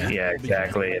tank. Yeah,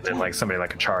 exactly. And then like somebody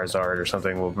like a Charizard or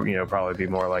something will probably be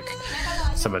more like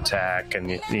some attack.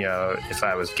 And if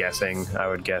I was guessing, I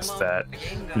would guess that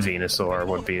Venusaur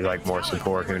would be like more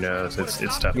support. Who knows? It's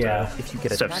tough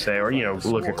to say. Or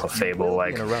look at Clefable.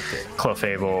 Like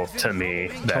Clefable to me,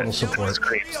 that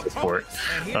screams support.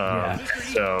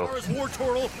 So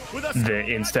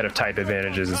instead of type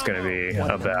advantages, it's going to be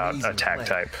about attack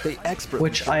type,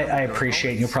 which I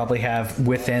appreciate. You'll probably have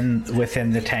within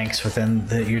the tanks, within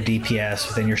your DPS,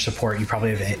 within your support. You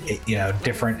probably have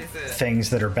different things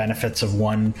that are benefits of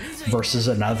one versus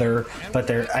another.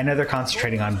 But I know they're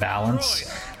concentrating on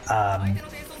balance, but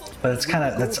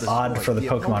that's odd for the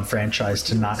Pokemon franchise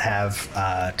to not have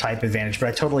type advantage. But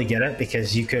I totally get it,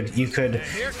 because you could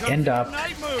end up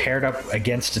paired up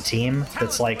against a team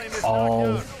that's like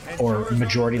all or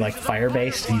majority like fire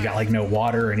based, and you got like no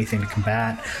water or anything to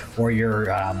combat, or you're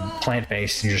plant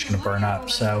based and you're just going to burn up.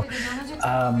 So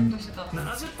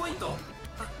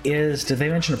did they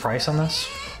mention a price on this?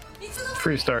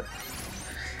 Free start.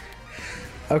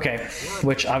 Okay,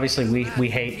 which obviously we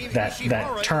hate that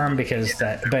term, because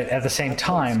but at the same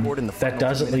time, that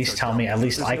does at least tell me at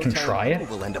least I can try it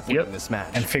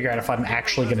and figure out if I'm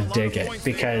actually going to dig it,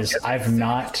 because I've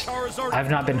not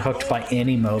been hooked by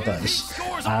any MOBAs.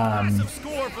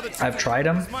 I've tried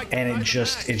them and it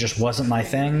just wasn't my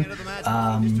thing.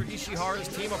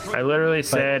 I literally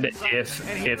said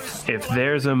if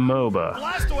there's a MOBA,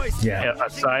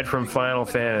 aside from Final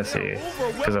Fantasy,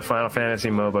 because a Final Fantasy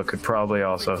MOBA could probably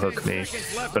also hook me,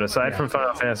 but aside from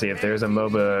Final Fantasy, if there's a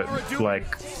MOBA like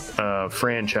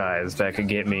franchise that could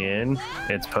get me in,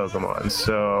 it's Pokemon.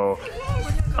 So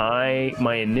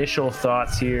my initial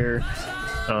thoughts here,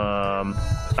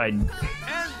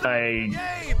 I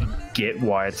get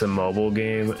why it's a mobile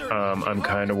game. I'm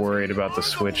kind of worried about the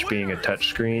Switch being a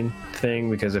touchscreen thing,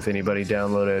 because if anybody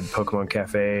downloaded Pokemon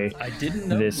Cafe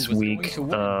this week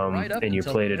and you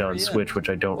played it on Switch, which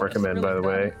I don't recommend, by the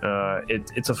way,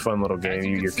 it's a fun little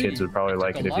game. Your kids would probably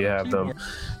like it if you have them,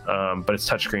 but it's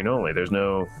touchscreen only. There's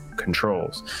no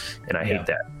controls, and I hate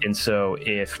that. And so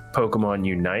if Pokemon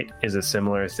Unite is a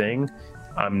similar thing,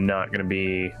 I'm not going to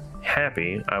be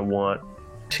happy. I want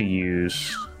to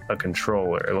use a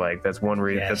controller. Like that's one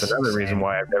reason. That's another reason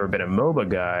why I've never been a MOBA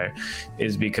guy,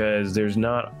 is because there's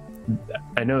not.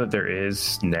 I know that there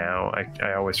is now.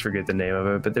 I always forget the name of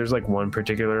it, but there's like one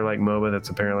particular like MOBA that's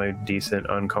apparently decent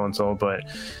on console, but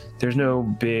there's no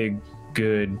big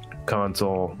good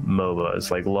console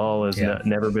MOBAs. Like LOL has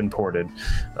never been ported.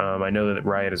 I know that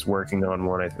Riot is working on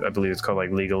one. I believe it's called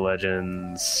like League of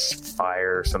Legends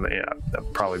Fire or something. Yeah, I'm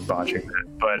probably botching that,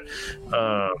 but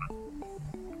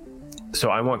so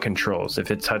I want controls.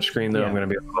 If it's touchscreen, though, I'm going to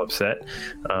be a little upset.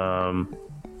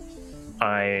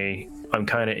 I'm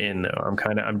kind of in, though.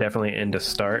 I'm definitely in to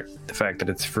start. The fact that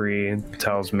it's free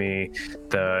tells me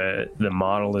the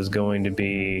model is going to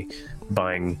be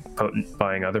buying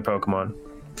other Pokemon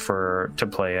to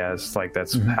play as. Like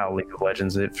that's how League of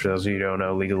Legends is. For those of you who don't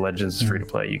know, League of Legends is free to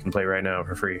play. You can play right now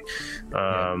for free.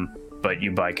 But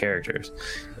you buy characters.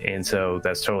 And so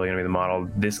that's totally going to be the model.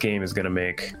 This game is going to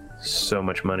make so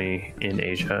much money in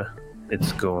Asia.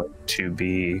 It's going to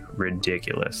be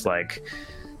ridiculous. Like,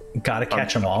 gotta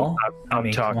catch them all.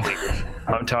 I'm saying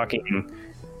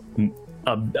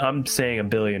 $1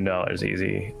 billion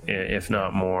easy, if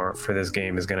not more, for this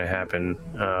game is going to happen.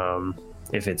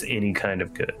 If it's any kind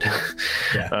of good.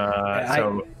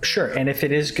 Sure. And if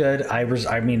it is good,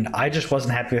 I just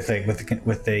wasn't happy with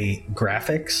the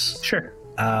graphics. Sure.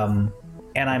 And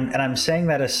I'm saying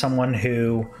that as someone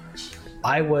who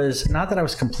I was, not that I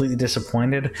was completely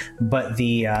disappointed, but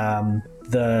the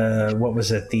what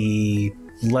was it? The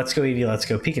Let's Go Eevee, Let's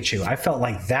Go Pikachu. I felt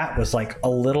like that was like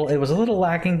it was a little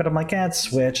lacking, but I'm like, it's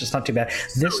Switch. It's not too bad.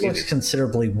 This looks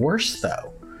considerably worse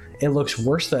though. It looks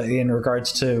worse though in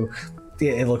regards to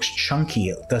it looks chunky.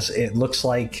 It looks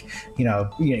like,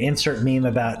 insert meme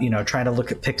about, trying to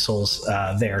look at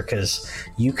pixels there, because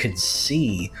you could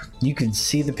see the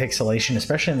pixelation,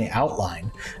 especially in the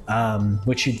outline,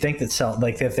 which you'd think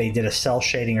that if they did a cell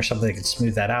shading or something, they could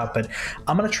smooth that out. But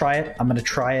I'm going to try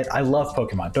it. I love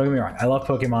Pokemon. Don't get me wrong. I love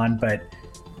Pokemon, but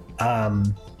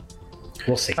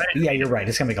we'll see. Yeah, you're right.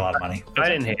 It's going to make a lot of money. I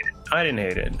didn't hate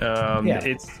it.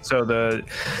 It's so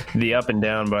the up and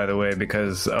down, by the way,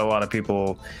 because a lot of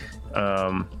people,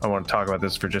 I want to talk about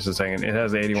this for just a second. It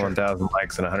has 81,000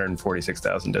 likes and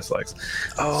 146,000 dislikes.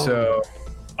 Oh. So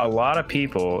a lot of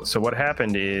people. So what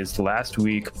happened is last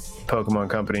week, Pokemon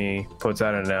Company puts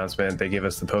out an announcement. They give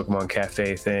us the Pokemon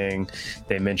Cafe thing.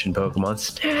 They mentioned Pokemon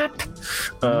Snap,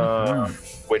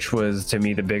 which was to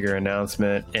me the bigger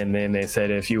announcement. And then they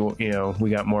said, if we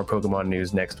got more Pokemon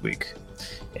news next week.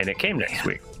 And it came next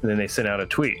week. And then they sent out a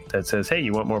tweet that says, hey,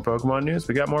 you want more Pokemon news?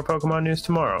 We got more Pokemon news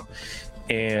tomorrow.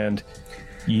 And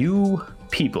you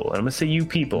people, and I'm going to say you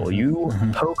people, you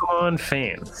Pokemon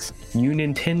fans, you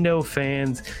Nintendo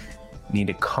fans need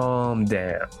to calm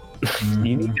down.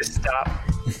 You need to stop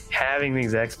having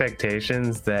these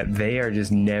expectations that they are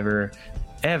just never,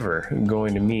 ever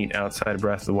going to meet outside of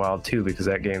Breath of the Wild 2, because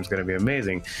that game's going to be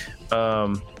amazing.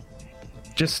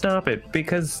 Just stop it,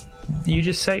 because you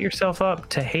just set yourself up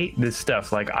to hate this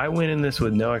stuff. Like, I went in this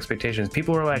with no expectations.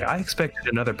 People were like, I expected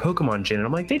another Pokemon gen, and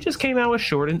I'm like, they just came out with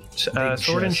Sword and Shield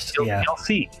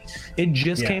DLC. It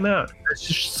just came out. It's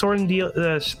just Sword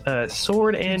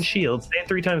and Shield, say it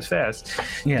 3 times fast.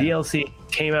 DLC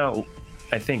came out,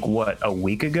 I think, a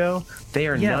week ago? They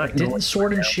are not. Didn't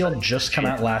Sword and Shield just come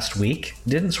out last week?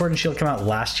 Didn't Sword and Shield come out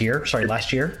last year? Sorry,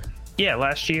 last year? Yeah,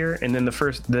 last year, and then the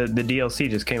DLC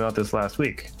just came out this last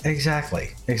week. Exactly.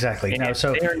 No,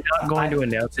 so they're not going to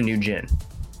announce a new gen.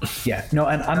 Yeah, no,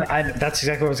 and that's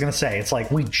exactly what I was going to say. It's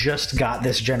like, we just got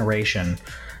this generation.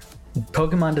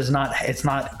 Pokemon it's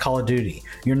not Call of Duty.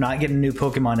 You're not getting new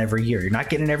Pokemon every year. You're not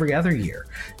getting it every other year.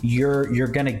 You're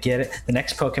going to get it. The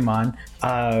next Pokemon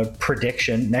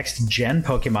prediction, next gen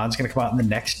Pokemon is going to come out on the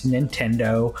next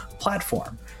Nintendo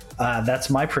platform. That's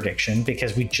my prediction,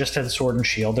 because we just had Sword and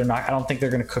Shield. I don't think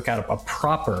they're going to cook out a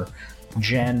proper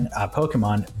gen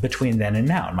Pokemon between then and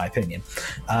now, in my opinion.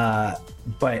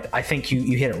 But I think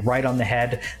you hit it right on the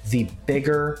head. The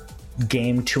bigger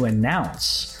game to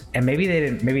announce, and maybe they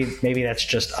didn't. Maybe that's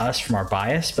just us from our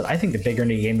bias. But I think the bigger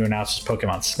game to announce is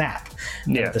Pokemon Snap.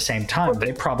 Yeah. At the same time,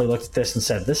 they probably looked at this and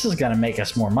said, "This is going to make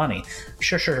us more money."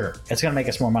 Sure. It's going to make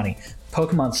us more money.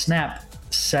 Pokemon Snap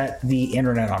set the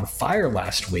internet on fire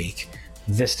last week.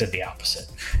 This did the opposite.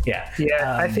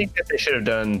 I think that they should have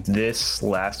done this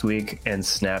last week and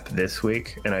Snap this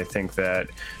week, and I think that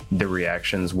the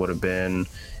reactions would have been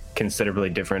considerably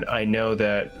different. I know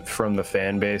that from the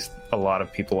fan base, a lot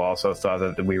of people also thought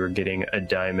that we were getting a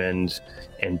Diamond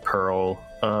and Pearl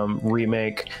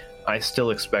remake. I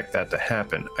still expect that to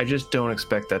happen. I just don't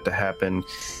expect that to happen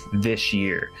this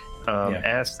year.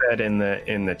 As said in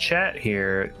the chat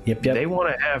here, they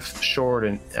want to have Sword,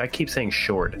 and I keep saying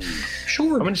Sword.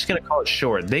 I'm just going to call it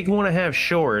Sword. They want to have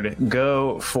Sword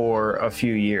go for a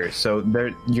few years. So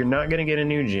you're not going to get a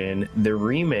new gen. The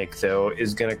remake, though,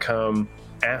 is going to come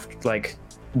after, like,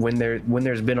 when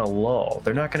there's been a lull.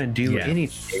 They're not going to do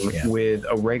anything with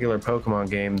a regular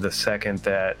Pokemon game the second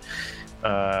that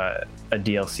a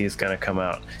DLC is going to come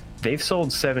out. They've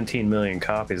sold 17 million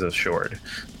copies of Sword.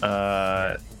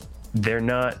 They're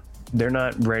not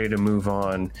ready to move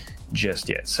on just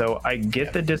yet. So I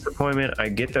get the disappointment. I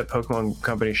get that Pokemon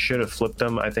Company should have flipped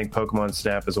them. I think Pokemon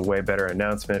Snap is a way better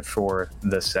announcement for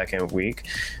the second week,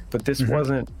 but this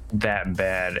wasn't that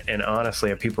bad. And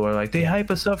honestly, people are like, they hype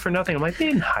us up for nothing. I'm like, they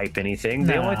didn't hype anything.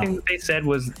 The only thing that they said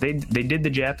was they did the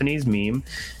Japanese meme.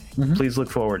 Please look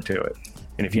forward to it.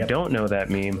 And if you don't know that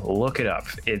meme, look it up.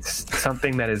 It's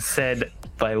something that is said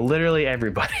by literally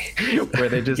everybody, where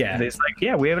they just it's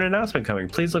like, we have an announcement coming.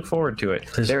 Please look forward to it.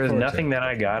 There is nothing that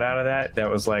I got out of that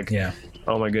was like,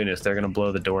 oh my goodness, they're going to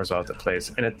blow the doors off the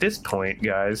place. And at this point,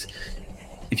 guys,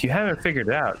 if you haven't figured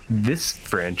it out, this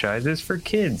franchise is for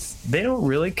kids. They don't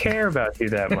really care about you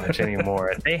that much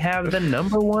anymore. They have the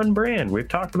 #1 brand. We've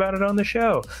talked about it on the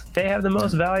show. They have the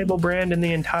most valuable brand in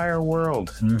the entire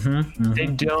world. They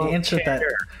don't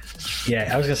care.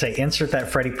 I was going to say, insert that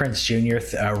Freddie Prinze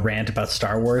Jr. Rant about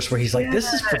Star Wars, where he's like,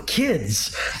 this is for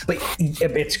kids. But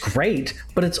it's great,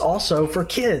 but it's also for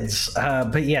kids.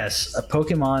 But yes,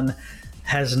 Pokemon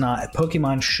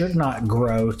Pokemon should not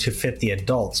grow to fit the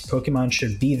adults. Pokemon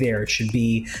should be there. It should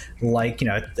be like,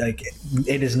 like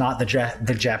it is not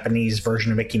the Japanese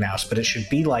version of Mickey Mouse, but it should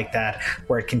be like that,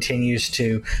 where it continues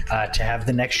to have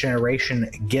the next generation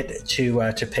get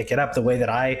to pick it up the way that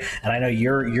I know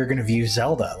you're going to view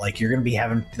Zelda. Like, you're going to be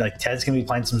having, like, Ted's going to be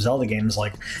playing some Zelda games,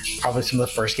 like probably some of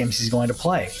the first games he's going to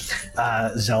play.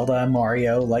 Zelda and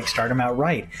Mario, like, start him out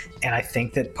right. And I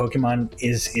think that Pokemon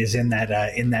is in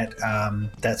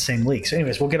that same league. So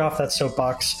anyways, we'll get off that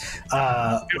soapbox.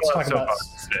 Let's talk about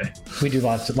today. We do a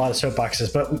lot of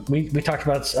soapboxes, but we talked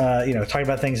about talking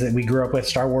about things that we grew up with.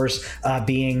 Star Wars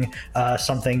being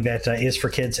something that is for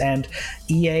kids, and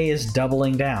EA is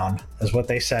doubling down, is what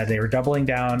they said. They were doubling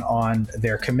down on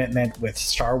their commitment with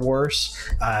Star Wars.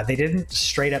 They didn't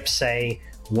straight up say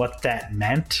what that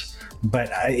meant, but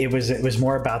it was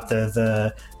more about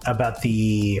the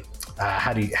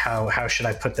how should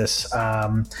I put this?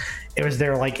 It was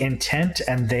their, like, intent,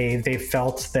 and they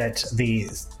felt that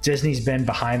Disney's been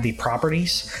behind the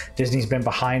properties. Disney's been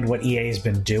behind what EA's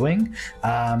been doing.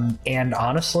 And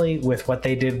honestly, with what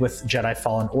they did with Jedi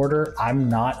Fallen Order, I'm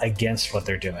not against what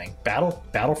they're doing.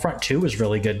 Battlefront 2 was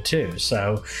really good too.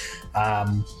 So,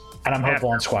 and I'm hopeful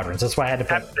on Squadrons. That's why I had to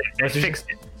put. They fixed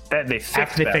it.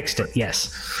 After they fixed it,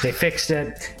 yes, they fixed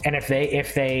it. And if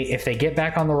they get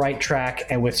back on the right track,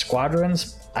 and with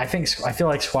Squadrons, I feel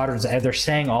like Squadrons, they're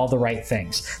saying all the right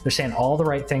things. They're saying all the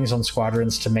right things on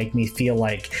Squadrons to make me feel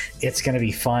like it's going to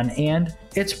be fun, and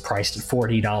it's priced at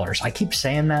 $40. I keep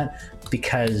saying that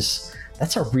because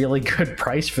that's a really good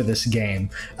price for this game.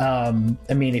 I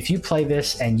mean, if you play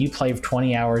this and you play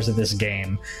 20 hours of this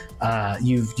game,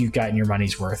 you've gotten your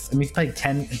money's worth. I mean, if you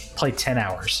play 10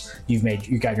 hours,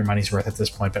 you got your money's worth at this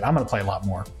point. But I'm going to play a lot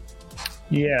more.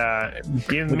 Yeah,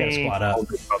 give me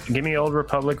Old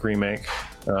Republic remake.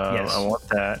 Yes. I want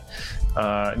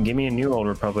that. Give me a new Old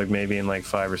Republic, maybe in like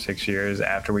 5 or 6 years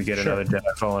after we get another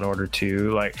Jedi Fallen Order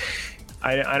 2. Like,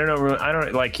 I don't know. I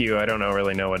don't, like you. I don't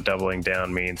really know what doubling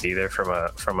down means either from a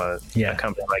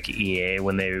company like EA,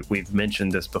 when we've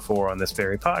mentioned this before on this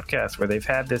very podcast, where they've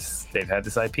had this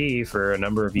IP for a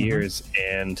number of years,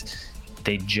 and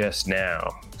they just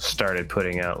now started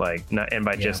putting out, like,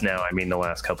 just now I mean the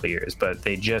last couple of years, but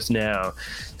they just now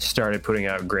started putting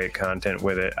out great content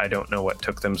with it. I don't know what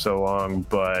took them so long,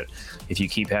 but if you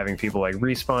keep having people like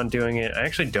Respawn doing it, I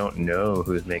actually don't know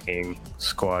who's making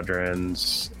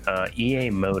Squadrons.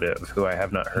 EA Motive, who I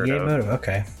have not heard of. EA Motive,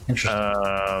 okay, interesting.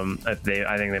 I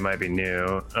think they might be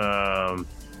new.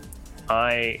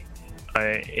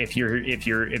 If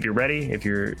you're ready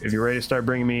to start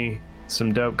bringing me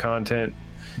some dope content,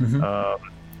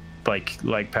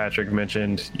 like Patrick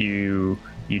mentioned, you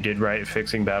did right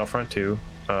fixing Battlefront 2.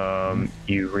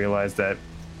 You realize that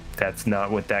that's not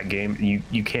what that game,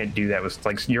 you can't do that with,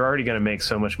 like, you're already going to make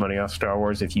so much money off Star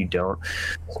Wars if you don't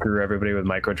screw everybody with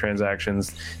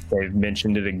microtransactions. They've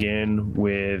mentioned it again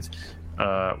with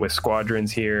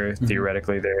Squadrons here.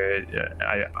 Theoretically,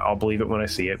 I'll believe it when I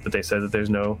see it, but they said that there's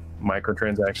no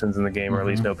microtransactions in the game, or at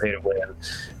least no pay to win.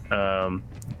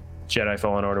 Jedi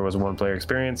Fallen Order was a one-player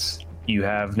experience. You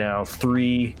have now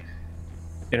 3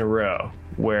 in a row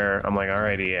where I'm like, all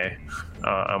right, EA,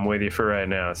 I'm with you for right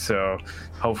now. So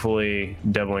hopefully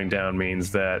doubling down means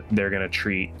that they're going to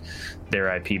treat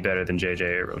their IP better than J.J.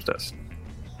 Abrams does.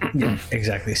 Yeah,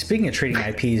 exactly. Speaking of treating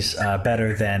IPs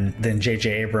better than J.J.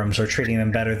 Abrams, or treating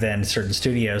them better than certain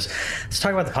studios, let's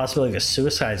talk about the possibility of a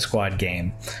Suicide Squad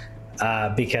game.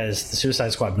 Because the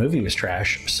Suicide Squad movie was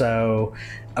trash. So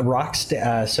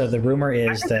so the rumor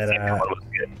is that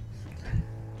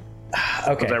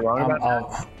okay, was I wrong about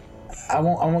that? I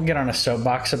won't get on a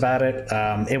soapbox about it.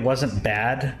 It wasn't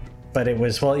bad, but it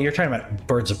was, well, you're talking about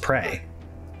Birds of Prey.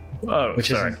 Oh, which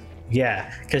sorry. They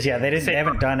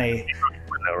haven't done a,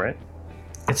 no, right?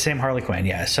 It's same Harley Quinn,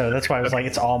 yeah. So that's why I was like,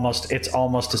 it's almost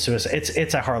a suicide.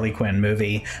 It's a Harley Quinn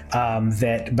movie.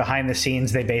 That behind the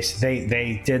scenes this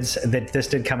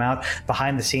did come out.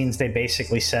 Behind the scenes, they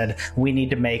basically said, we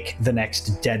need to make the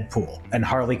next Deadpool, and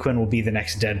Harley Quinn will be the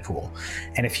next Deadpool.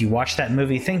 And if you watch that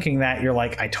movie thinking that, you're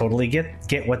like, I totally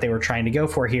get what they were trying to go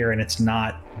for here, and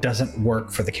doesn't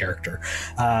work for the character.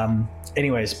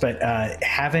 Anyways, but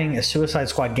having a Suicide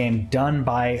Squad game done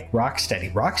by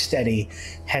Rocksteady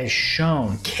has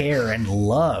shown care and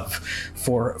love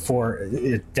for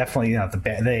definitely,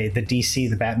 the DC,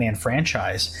 the Batman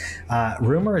franchise.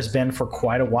 Rumor has been for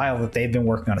quite a while that they've been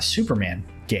working on a Superman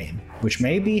game, which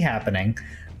may be happening,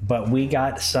 but we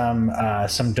got some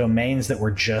domains that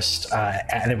were just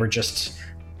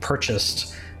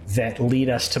purchased that lead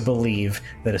us to believe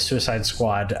that a Suicide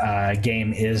Squad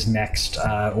game is next,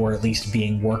 or at least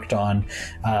being worked on.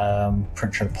 I'm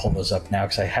trying to pull those up now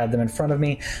because I had them in front of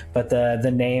me. But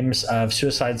the names of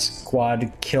Suicide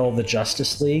Squad Kill the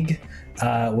Justice League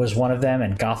was one of them,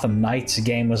 and Gotham Knights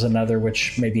game was another,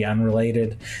 which may be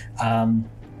unrelated.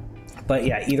 But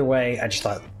yeah, either way, I just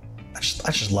loved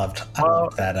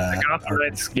that. The Gotham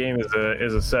Knights game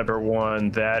is a separate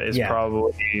one. That is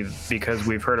probably because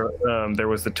we've heard of, there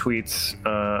was the tweets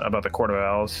about the Court of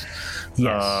Owls.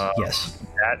 Yes.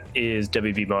 That is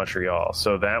WB Montreal,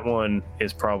 so that one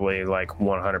is probably like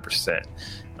 100%.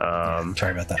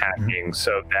 Sorry about that. Happening.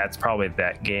 So that's probably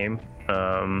that game.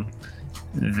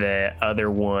 The other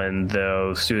one,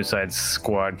 though, Suicide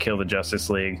Squad Kill the Justice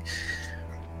League.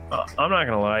 I'm not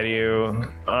gonna lie to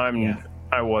you.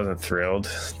 I wasn't thrilled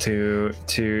to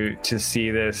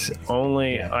see this.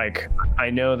 Only like I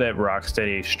know that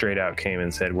Rocksteady straight out came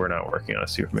and said we're not working on a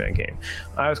Superman game.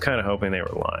 I was kind of hoping they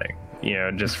were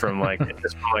lying, just from like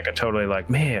a totally like,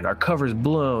 man, our cover's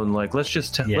blown. Like let's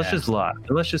just lie.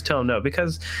 Let's just tell them no,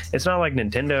 because it's not like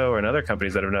Nintendo and other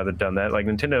companies that have done that. Like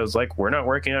Nintendo's like, we're not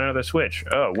working on another Switch.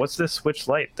 Oh, what's this Switch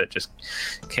Lite that just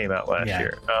came out last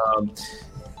year?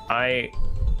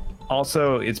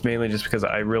 Also, it's mainly just because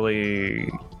I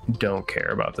really don't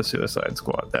care about the Suicide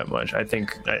Squad that much. I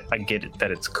think I get it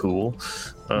that it's cool.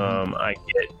 I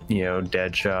get,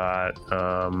 Deadshot.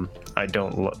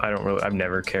 I've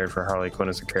never cared for Harley Quinn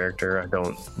as a character. I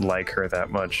don't like her that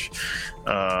much.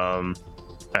 I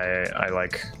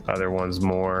like other ones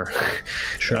more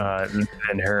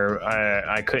than her.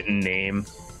 I couldn't name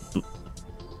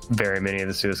very many of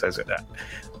the Suicide Squad.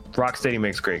 Rocksteady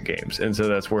makes great games, and so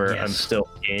that's where I'm still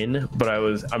in. But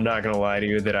I'm not gonna lie to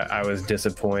you that I was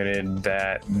disappointed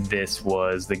that this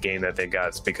was the game that they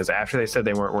got, because after they said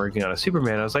they weren't working on a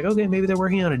Superman, I was like, okay, maybe they're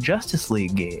working on a Justice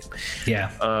League game.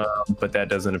 But that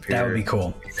doesn't appear. That would be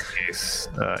cool. Case,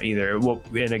 either. Well,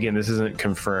 and again, this isn't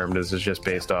confirmed. This is just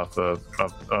based off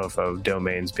of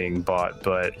domains being bought,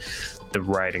 but the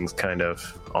writing's kind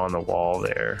of on the wall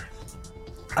there.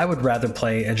 I would rather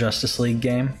play a Justice League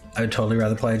game. I would totally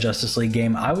rather play a Justice League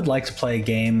game. I would like to play a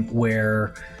game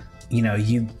where,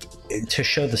 to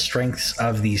show the strengths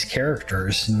of these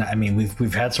characters. I mean,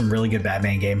 we've had some really good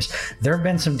Batman games. There have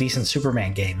been some decent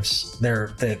Superman games.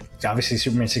 Obviously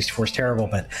Superman 64 is terrible,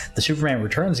 but the Superman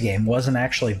Returns game wasn't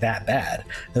actually that bad.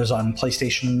 It was on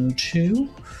PlayStation 2.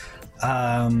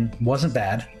 Wasn't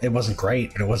bad. It wasn't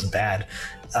great, but it wasn't bad.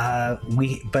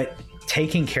 But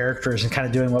taking characters and kind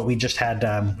of doing what we just had,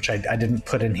 which I didn't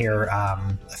put in here.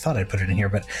 I thought I'd put it in here,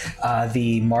 but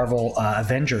the Marvel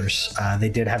Avengers, they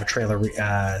did have a trailer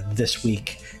this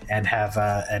week and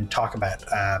talk about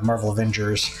Marvel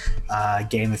Avengers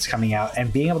game that's coming out,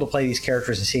 and being able to play these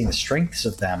characters and seeing the strengths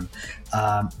of them.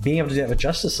 Being able to do that with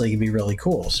Justice League would be really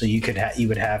cool. So you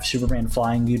would have Superman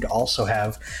flying. You'd also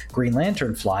have Green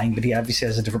Lantern flying, but he obviously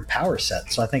has a different power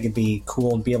set. So I think it'd be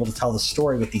cool to be able to tell the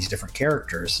story with these different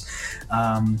characters.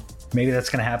 Maybe that's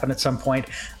going to happen at some point.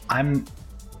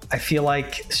 I feel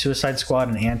like Suicide Squad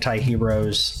and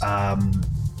anti-heroes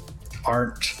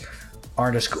aren't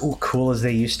as cool as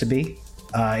they used to be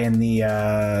in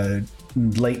the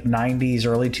late 90s,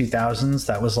 early 2000s.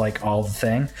 That was like all the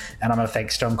thing, and I'm gonna thank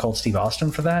Stone Cold Steve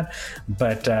Austin for that.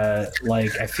 But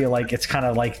I feel like it's kind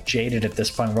of like jaded at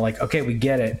this point. We're like, okay, we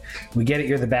get it,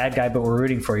 you're the bad guy, but we're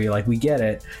rooting for you. Like, we get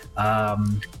it. So I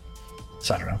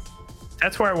don't know.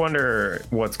 That's where I wonder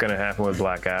what's gonna happen with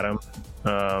Black Adam,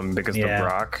 because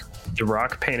The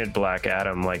Rock painted Black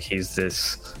Adam like he's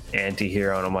this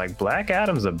anti-hero, and I'm like, Black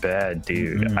Adam's a bad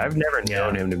dude. I've never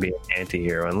known him to be an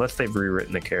anti-hero unless they've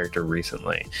rewritten the character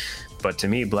recently. But to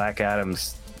me, Black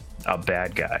Adam's a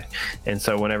bad guy, and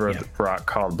so whenever The Rock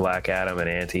called Black Adam an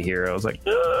anti-hero, I was like,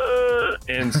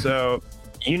 and so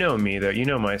me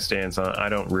though, my stance on I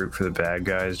don't root for the bad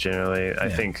guys generally. I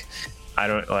think I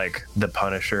don't like the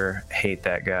Punisher. Hate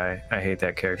that guy. I hate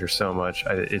that character so much.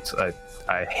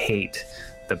 I hate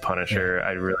the Punisher.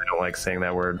 I really don't like saying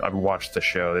that word. I've watched the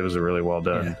show. It was a really well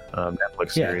done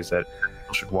Netflix series that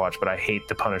people should watch, but I hate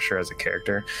the Punisher as a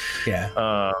character.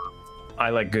 I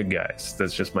like good guys.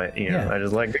 That's just my, I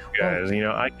just like good guys.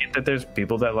 I get that there's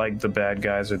people that like the bad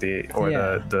guys or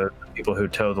the people who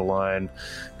toe the line.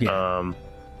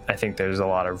 I think there's a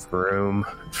lot of room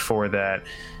for that.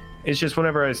 It's just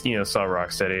whenever I saw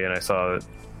Rocksteady and I saw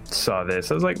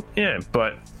this, I was like,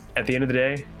 but at the end of the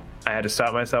day, I had to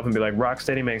stop myself and be like,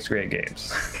 Rocksteady makes great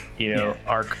games.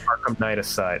 Arkham Knight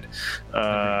aside.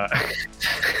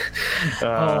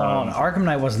 Arkham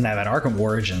Knight wasn't that bad. Arkham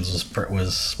Origins was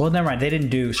well, never mind. They didn't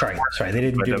do. Sorry. They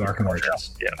didn't do Arkham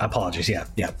Origins. Apologies.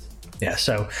 Yeah,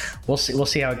 so we'll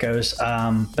see how it goes.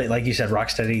 But like you said,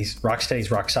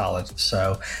 Rocksteady's rock solid.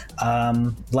 So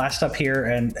last up here,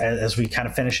 and as we kind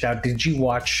of finished out, did you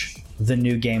watch the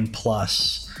New Game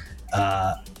Plus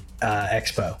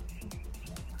expo?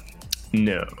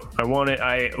 No,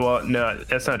 no,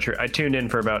 that's not true. I tuned in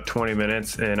for about 20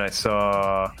 minutes and I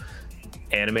saw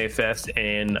Anime Fest,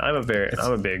 and I'm a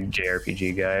big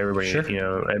JRPG guy. Everybody, sure.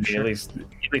 I mean, at least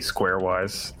Square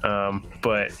wise.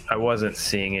 But I wasn't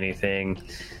seeing anything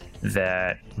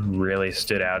that really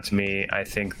stood out to me. I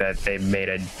think that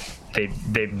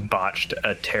they botched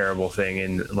a terrible thing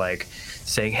in like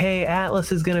saying, "Hey,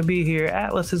 Atlas is going to be here.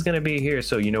 Atlas is going to be here."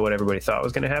 So you know what everybody thought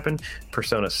was going to happen?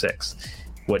 Persona 6.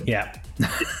 What? Yeah.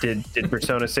 did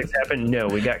Persona 6 happen? No,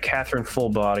 we got Catherine Full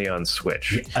Body on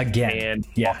Switch again. And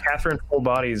while Catherine Full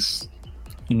Body's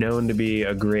known to be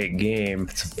a great game,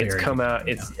 it's come out.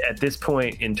 It's at this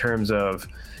point in terms of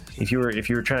if you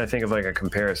were trying to think of like a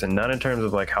comparison, not in terms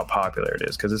of like how popular it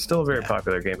is, because it's still a very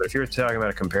popular game, but if you were talking about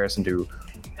a comparison to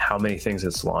how many things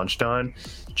it's launched on,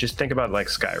 just think about like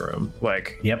Skyrim.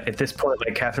 Like at this point,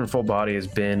 like Catherine Full Body has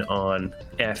been on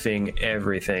effing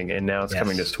everything, and now it's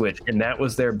coming to Switch. And that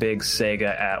was their big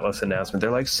Sega Atlas announcement. They're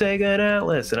like, Sega and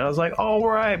Atlas, and I was like, all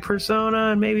right,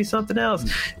 Persona and maybe something else,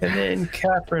 and then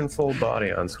Catherine Full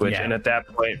Body on Switch. And at that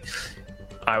point,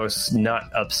 I was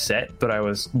not upset, but I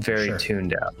was very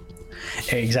tuned out.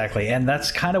 Exactly, and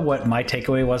that's kind of what my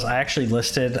takeaway was. I actually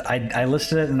listed it, and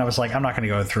I was like, I'm not going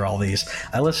to go through all these.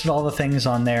 I listed all the things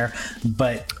on there,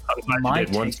 but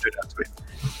one stood out to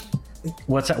me.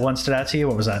 What's that one stood out to you?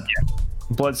 What was that?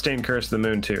 Bloodstained Curse of the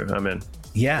Moon 2. I'm in.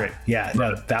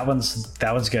 No, that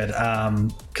one's good.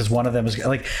 Because one of them is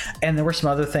like, and there were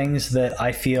some other things that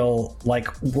I feel like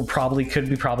could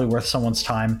be worth someone's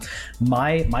time.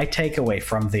 My takeaway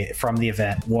from the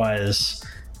event was,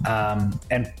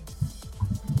 and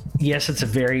yes, it's a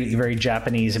very, very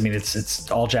Japanese. I mean, it's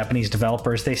all Japanese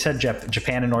developers. They said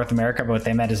Japan and North America, but what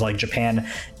they meant is like Japan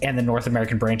and the North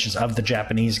American branches of the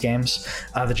Japanese games,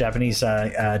 the Japanese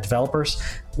developers.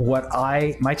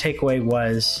 My takeaway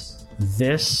was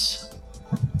this,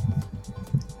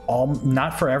 all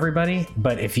not for everybody,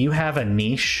 but if you have a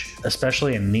niche,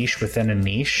 especially a niche within a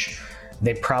niche,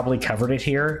 they probably covered it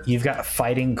here. You've got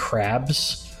fighting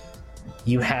crabs.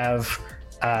 You have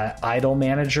idol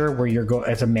manager, where you're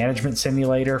as a management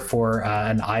simulator for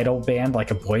an idol band,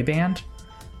 like a boy band.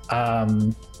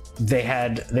 They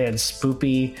had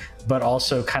spoopy but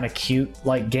also kind of cute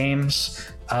like games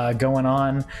going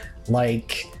on,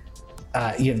 like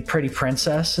you had pretty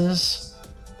princesses.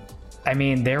 I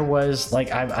mean, there was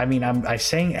like I'm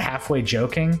saying halfway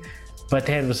joking, but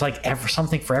it was like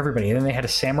something for everybody. And then they had a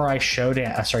Samurai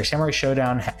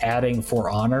Showdown adding For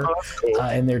Honor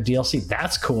in their DLC.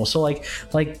 That's cool. So like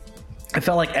I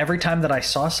felt like every time that I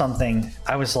saw something,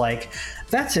 I was like,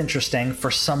 that's interesting for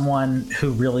someone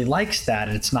who really likes that.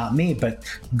 It's not me, but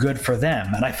good for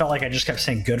them. And I felt like I just kept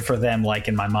saying good for them, like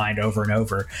in my mind over and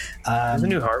over. There's a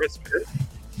new Harvest Moon.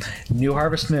 New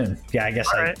Harvest Moon. Yeah, I guess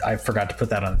I forgot to put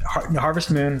that on.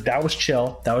 Harvest Moon, that was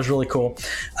chill. That was really cool.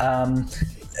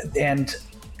 And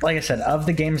like I said, of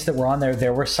the games that were on there,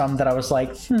 there were some that I was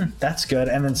like, that's good.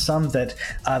 And then some that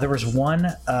there was one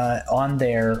on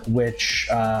there which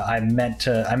I meant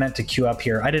to queue up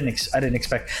here. I didn't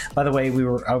expect. By the way,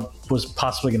 I was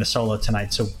possibly going to solo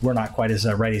tonight, so we're not quite as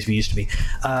ready as we used to be.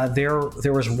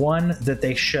 There was one that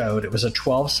they showed. It was a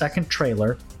 12-second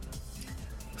trailer.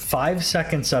 5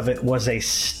 seconds of it was a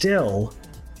still,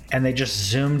 and they just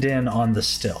zoomed in on the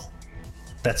still.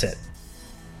 That's it.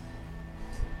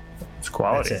 It's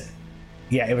quality. That's it.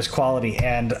 Yeah, it was quality,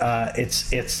 and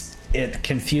it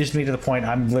confused me to the point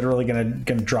I'm literally gonna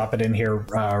drop it in here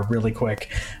really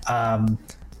quick,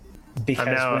 because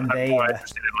I'm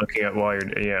interested in looking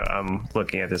at I'm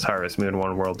looking at this Harvest Moon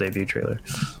One World debut trailer.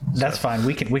 That's fine.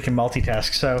 We can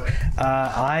multitask. So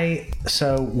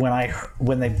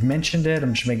when they mentioned it,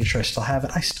 I'm just making sure I still have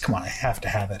it. I have to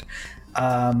have it.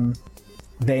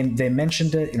 They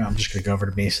mentioned it. I'm just going to go over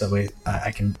to me so that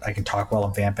I can talk while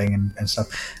I'm vamping and stuff.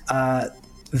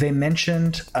 They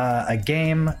mentioned a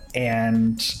game,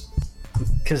 and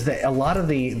because a lot of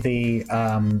the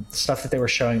stuff that they were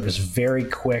showing was very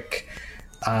quick.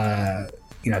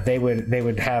 They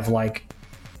would have like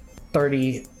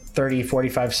 30,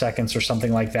 45 seconds or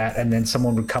something like that, and then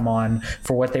someone would come on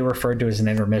for what they referred to as an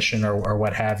intermission or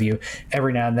what have you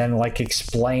every now and then, like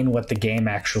explain what the game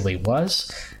actually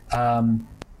was.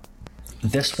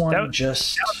 This one that was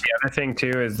the other thing too,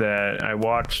 is that I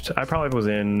probably was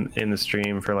in the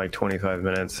stream for like 25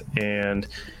 minutes, and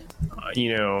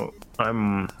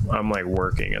I'm like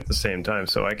working at the same time,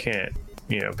 so I can't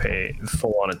pay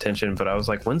full on attention, but I was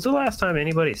like, when's the last time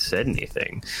anybody said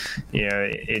anything?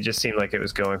 It just seemed like it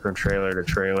was going from trailer to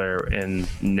trailer, and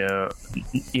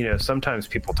sometimes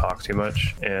people talk too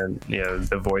much and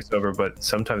the voiceover, but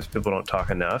sometimes people don't talk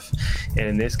enough. And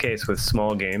in this case, with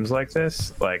small games like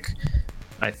this, like,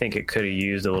 I think it could have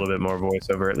used a little bit more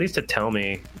voiceover, at least to tell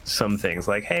me some things,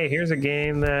 like, hey, here's a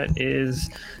game that is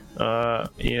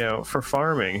for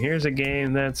farming, here's a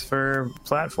game that's for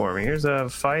platforming, here's a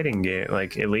fighting game.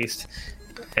 Like, at least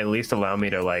allow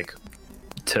me to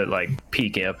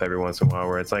peek up every once in a while,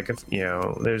 where it's like, if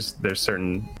there's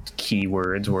certain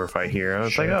keywords where if I hear, I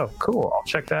was like, oh cool, I'll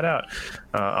check that out.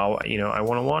 I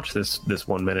want to watch this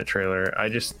 1 minute trailer.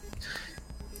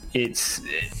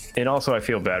 And also I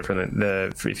feel bad for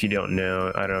the if you don't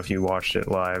know, I don't know if you watched it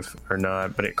live or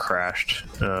not, but it crashed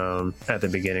at the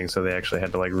beginning, so they actually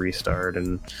had to restart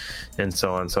and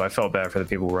so on. So I felt bad for the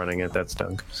people running it. That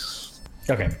stunk.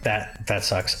 Okay, that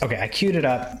sucks. Okay, I queued it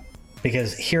up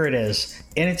because here it is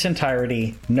in its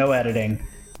entirety, no editing.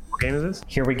 What game is this?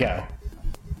 Here we go.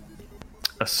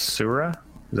 Asura?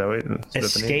 Is that what?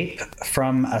 Escape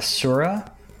from Asura.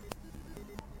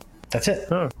 That's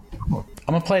it. Oh, cool.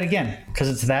 I'm gonna play it again because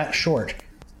it's that short.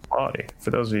 Quality.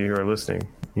 For those of you who are listening,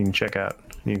 you can check out.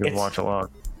 You can watch along.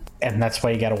 And that's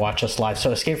why you got to watch us live.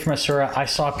 So, Escape from Asura. I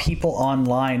saw people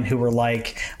online who were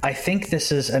like, "I think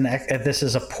this is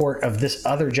a port of this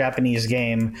other Japanese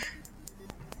game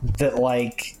that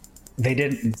they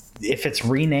didn't. If it's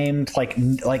renamed, like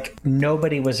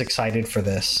nobody was excited for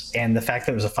this, and the fact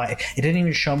that it was a fight, it didn't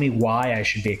even show me why I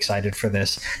should be excited for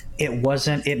this. It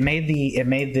wasn't. It made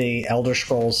the Elder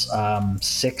Scrolls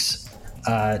 6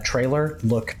 trailer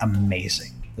look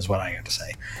amazing, is what I got to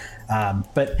say.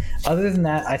 But other than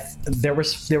that, there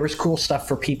was cool stuff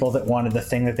for people that wanted the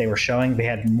thing that they were showing. They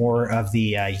had more of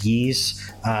the Ys,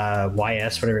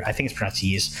 whatever, I think it's pronounced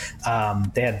Ys.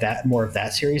 They had more of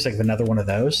that series, like another one of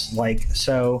those.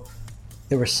 So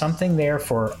there was something there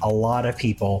for a lot of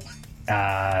people.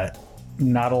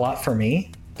 Not a lot for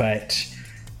me, but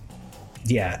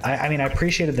yeah, I mean, I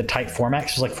appreciated the tight format.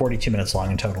 It was like 42 minutes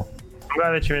long in total. I'm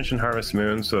glad that you mentioned Harvest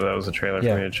Moon, so that was a trailer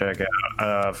for me to check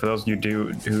out. For those of you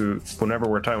who, whenever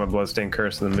we're talking about Bloodstained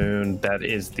Curse of the Moon, that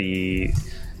is the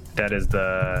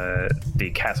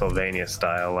Castlevania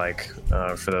style.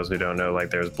 For those who don't know,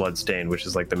 there's Bloodstained, which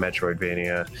is like the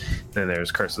Metroidvania, then there's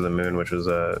Curse of the Moon, which was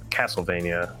a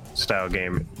Castlevania style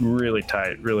game, really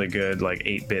tight, really good,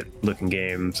 8-bit looking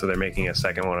game. So they're making a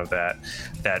second one of that.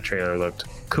 That trailer looked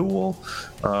cool,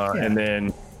 and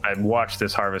then I watched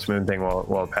this Harvest Moon thing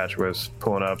while Patrick was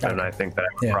pulling up, and I think that I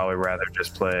would probably rather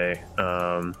just play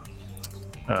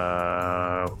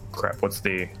what's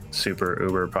the super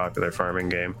uber popular farming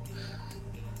game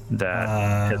that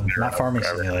has been not Farming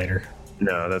Simulator.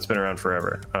 No, that's been around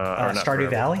forever. Stardew forever.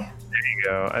 Valley. There you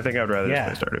go. I think I'd rather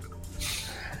just play Stardew Valley.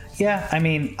 Yeah, I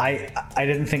mean, I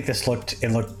didn't think this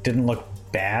didn't look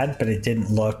bad, but it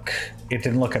didn't look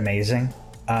amazing.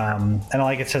 And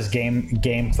it says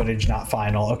game footage not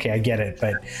final. Okay, I get it,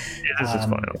 but this is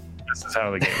final. This is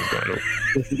how the game is going to look.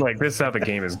 This is how the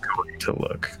game is going to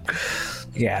look.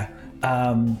 Yeah.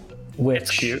 Which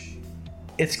it's cute.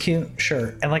 It's cute,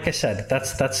 sure. And like I said, that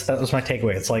was my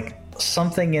takeaway. It's like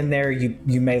something in there you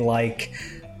may like,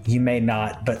 you may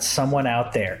not, but someone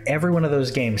out there, every one of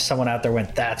those games, someone out there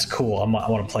went, "That's cool. I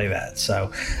want to play that."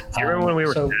 So, you remember when we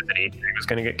were sad that E3 was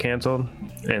going to get canceled,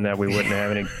 and that we wouldn't have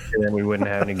any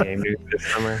game news this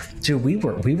summer? Dude, we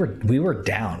were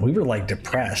down. We were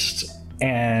depressed,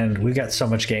 and we got so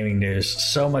much gaming news,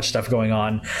 so much stuff going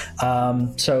on.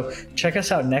 So check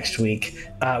us out next week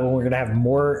when we're going to have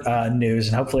more news,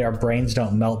 and hopefully our brains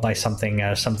don't melt by something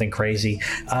crazy.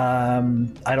 I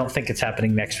don't think it's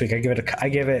happening next week. I give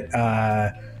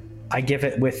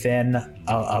it within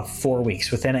 4 weeks.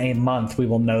 Within a month, we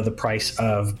will know the price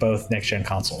of both next-gen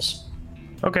consoles.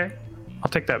 Okay,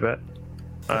 I'll take that bet.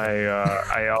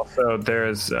 I also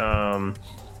there's I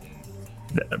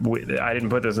didn't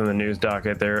put this in the news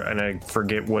docket there, and I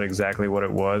forget exactly what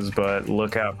it was, but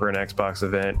look out for an Xbox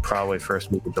event, probably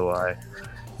first week of July.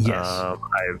 Yes,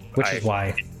 which is why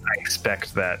I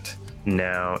expect that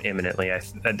now imminently.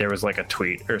 There was a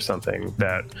tweet or something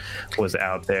that was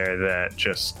out there that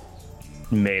just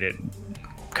made it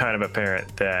kind of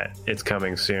apparent that it's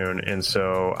coming soon, and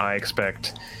so I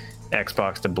expect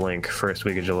Xbox to blink first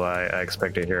week of July. I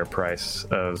expect to hear a price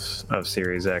of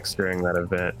Series X during that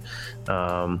event.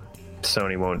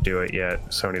 Sony won't do it yet.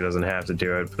 Sony doesn't have to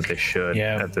do it, but they should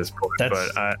at this point.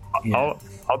 But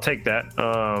I'll take that.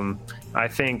 I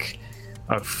think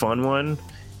a fun one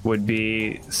would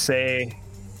be, say,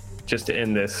 just to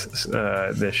end this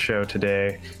show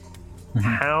today,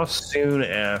 how soon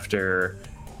after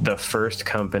the first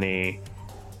company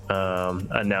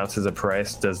announces a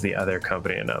price does the other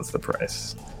company announce the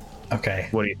price? Okay.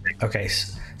 What do you think? Okay,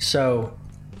 so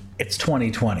it's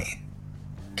 2020.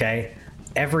 Okay,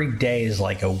 every day is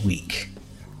like a week.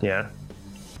 Yeah.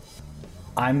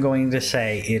 I'm going to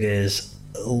say it is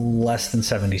less than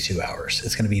 72 hours.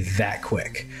 It's going to be that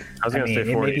quick. I was going to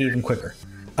say 40. Maybe even quicker.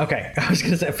 Okay, I was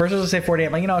going to say, first I was going to say 48.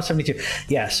 I'm like, it's 72.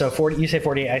 Yeah, so 40. You say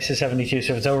 48, I say 72.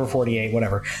 So if it's over 48,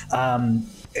 whatever.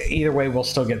 Either way, we'll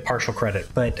still get partial credit.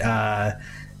 But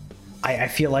I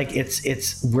feel like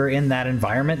we're in that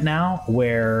environment now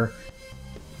where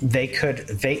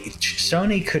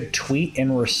Sony could tweet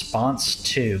in response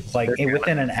to, like,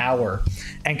 within an hour,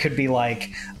 and could be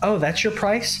like, "Oh, that's your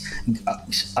price?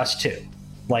 Us too."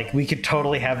 Like, we could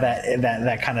totally have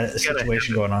that kind of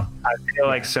situation going on. I feel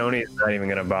like Sony's not even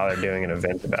going to bother doing an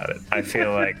event about it. I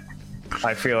feel like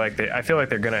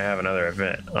they're going to have another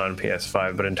event on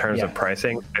PS5, but in terms of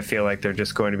pricing, I feel like they're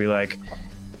just going to be like,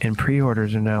 and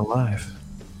pre-orders are now live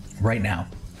right now,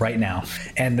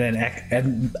 and then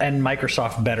and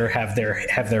Microsoft better have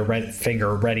their red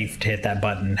finger ready to hit that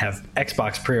button, have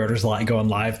Xbox pre-orders going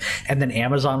live, and then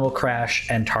Amazon will crash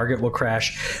and Target will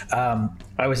crash.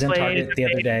 I was in Target the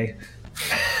other day.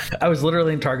 I was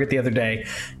literally in Target the other day,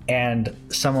 and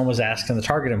someone was asking the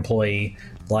Target employee,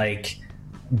 like,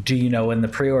 "Do you know when the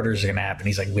pre-orders are going to happen?"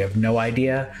 He's like, "We have no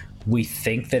idea. We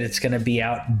think that it's going to be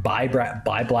out by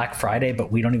Black Friday,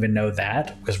 but we don't even know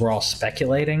that because we're all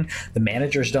speculating. The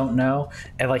managers don't know."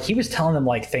 And like, he was telling them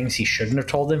like things he shouldn't have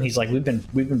told them. He's like, we've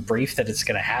been briefed that it's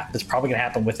going to happen. It's probably going to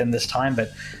happen within this time,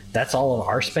 but that's all of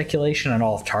our speculation and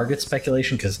all of Target's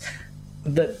speculation, because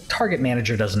the Target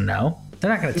manager doesn't know. They're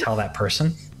not going to tell that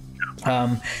person.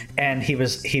 And they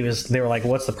were like,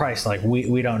 "What's the price?" Like,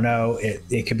 we don't know.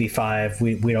 It could be $5.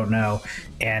 We don't know.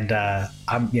 And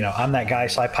I'm that guy,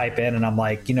 so I pipe in and I'm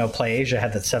like, PlayAsia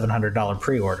had that $700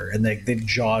 pre-order, and the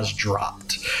jaws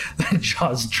dropped. The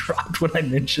jaws dropped when I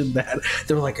mentioned that.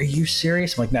 They were like, "Are you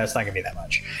serious?" I'm like, "No, it's not gonna be that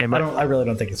much." I really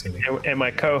don't think it's gonna be. And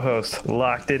my co-host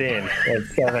locked it in at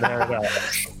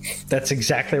 $700. That's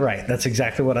exactly right. That's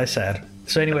exactly what I said.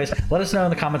 So anyways, let us know in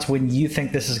the comments when you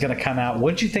think this is going to come out.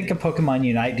 What did you think of Pokemon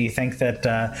Unite? Do you think that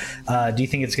do you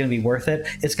think it's going to be worth it?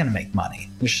 It's going to make money.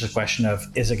 It's just a question of,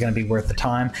 is it going to be worth the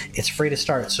time? It's free to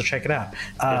start, so check it out.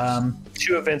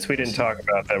 Two events we didn't talk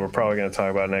about that we're probably going to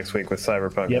talk about next week with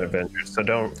Cyberpunk and Avengers. So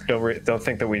don't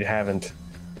think that we haven't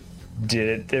did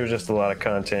it. There was just a lot of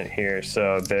content here.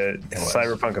 So the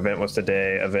Cyberpunk event was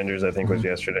today. Avengers, I think, was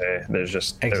yesterday. There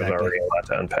was already a lot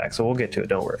to unpack. So we'll get to it.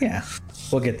 Don't worry. Yeah,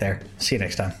 we'll get there. See you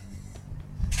next time.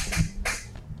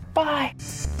 Bye.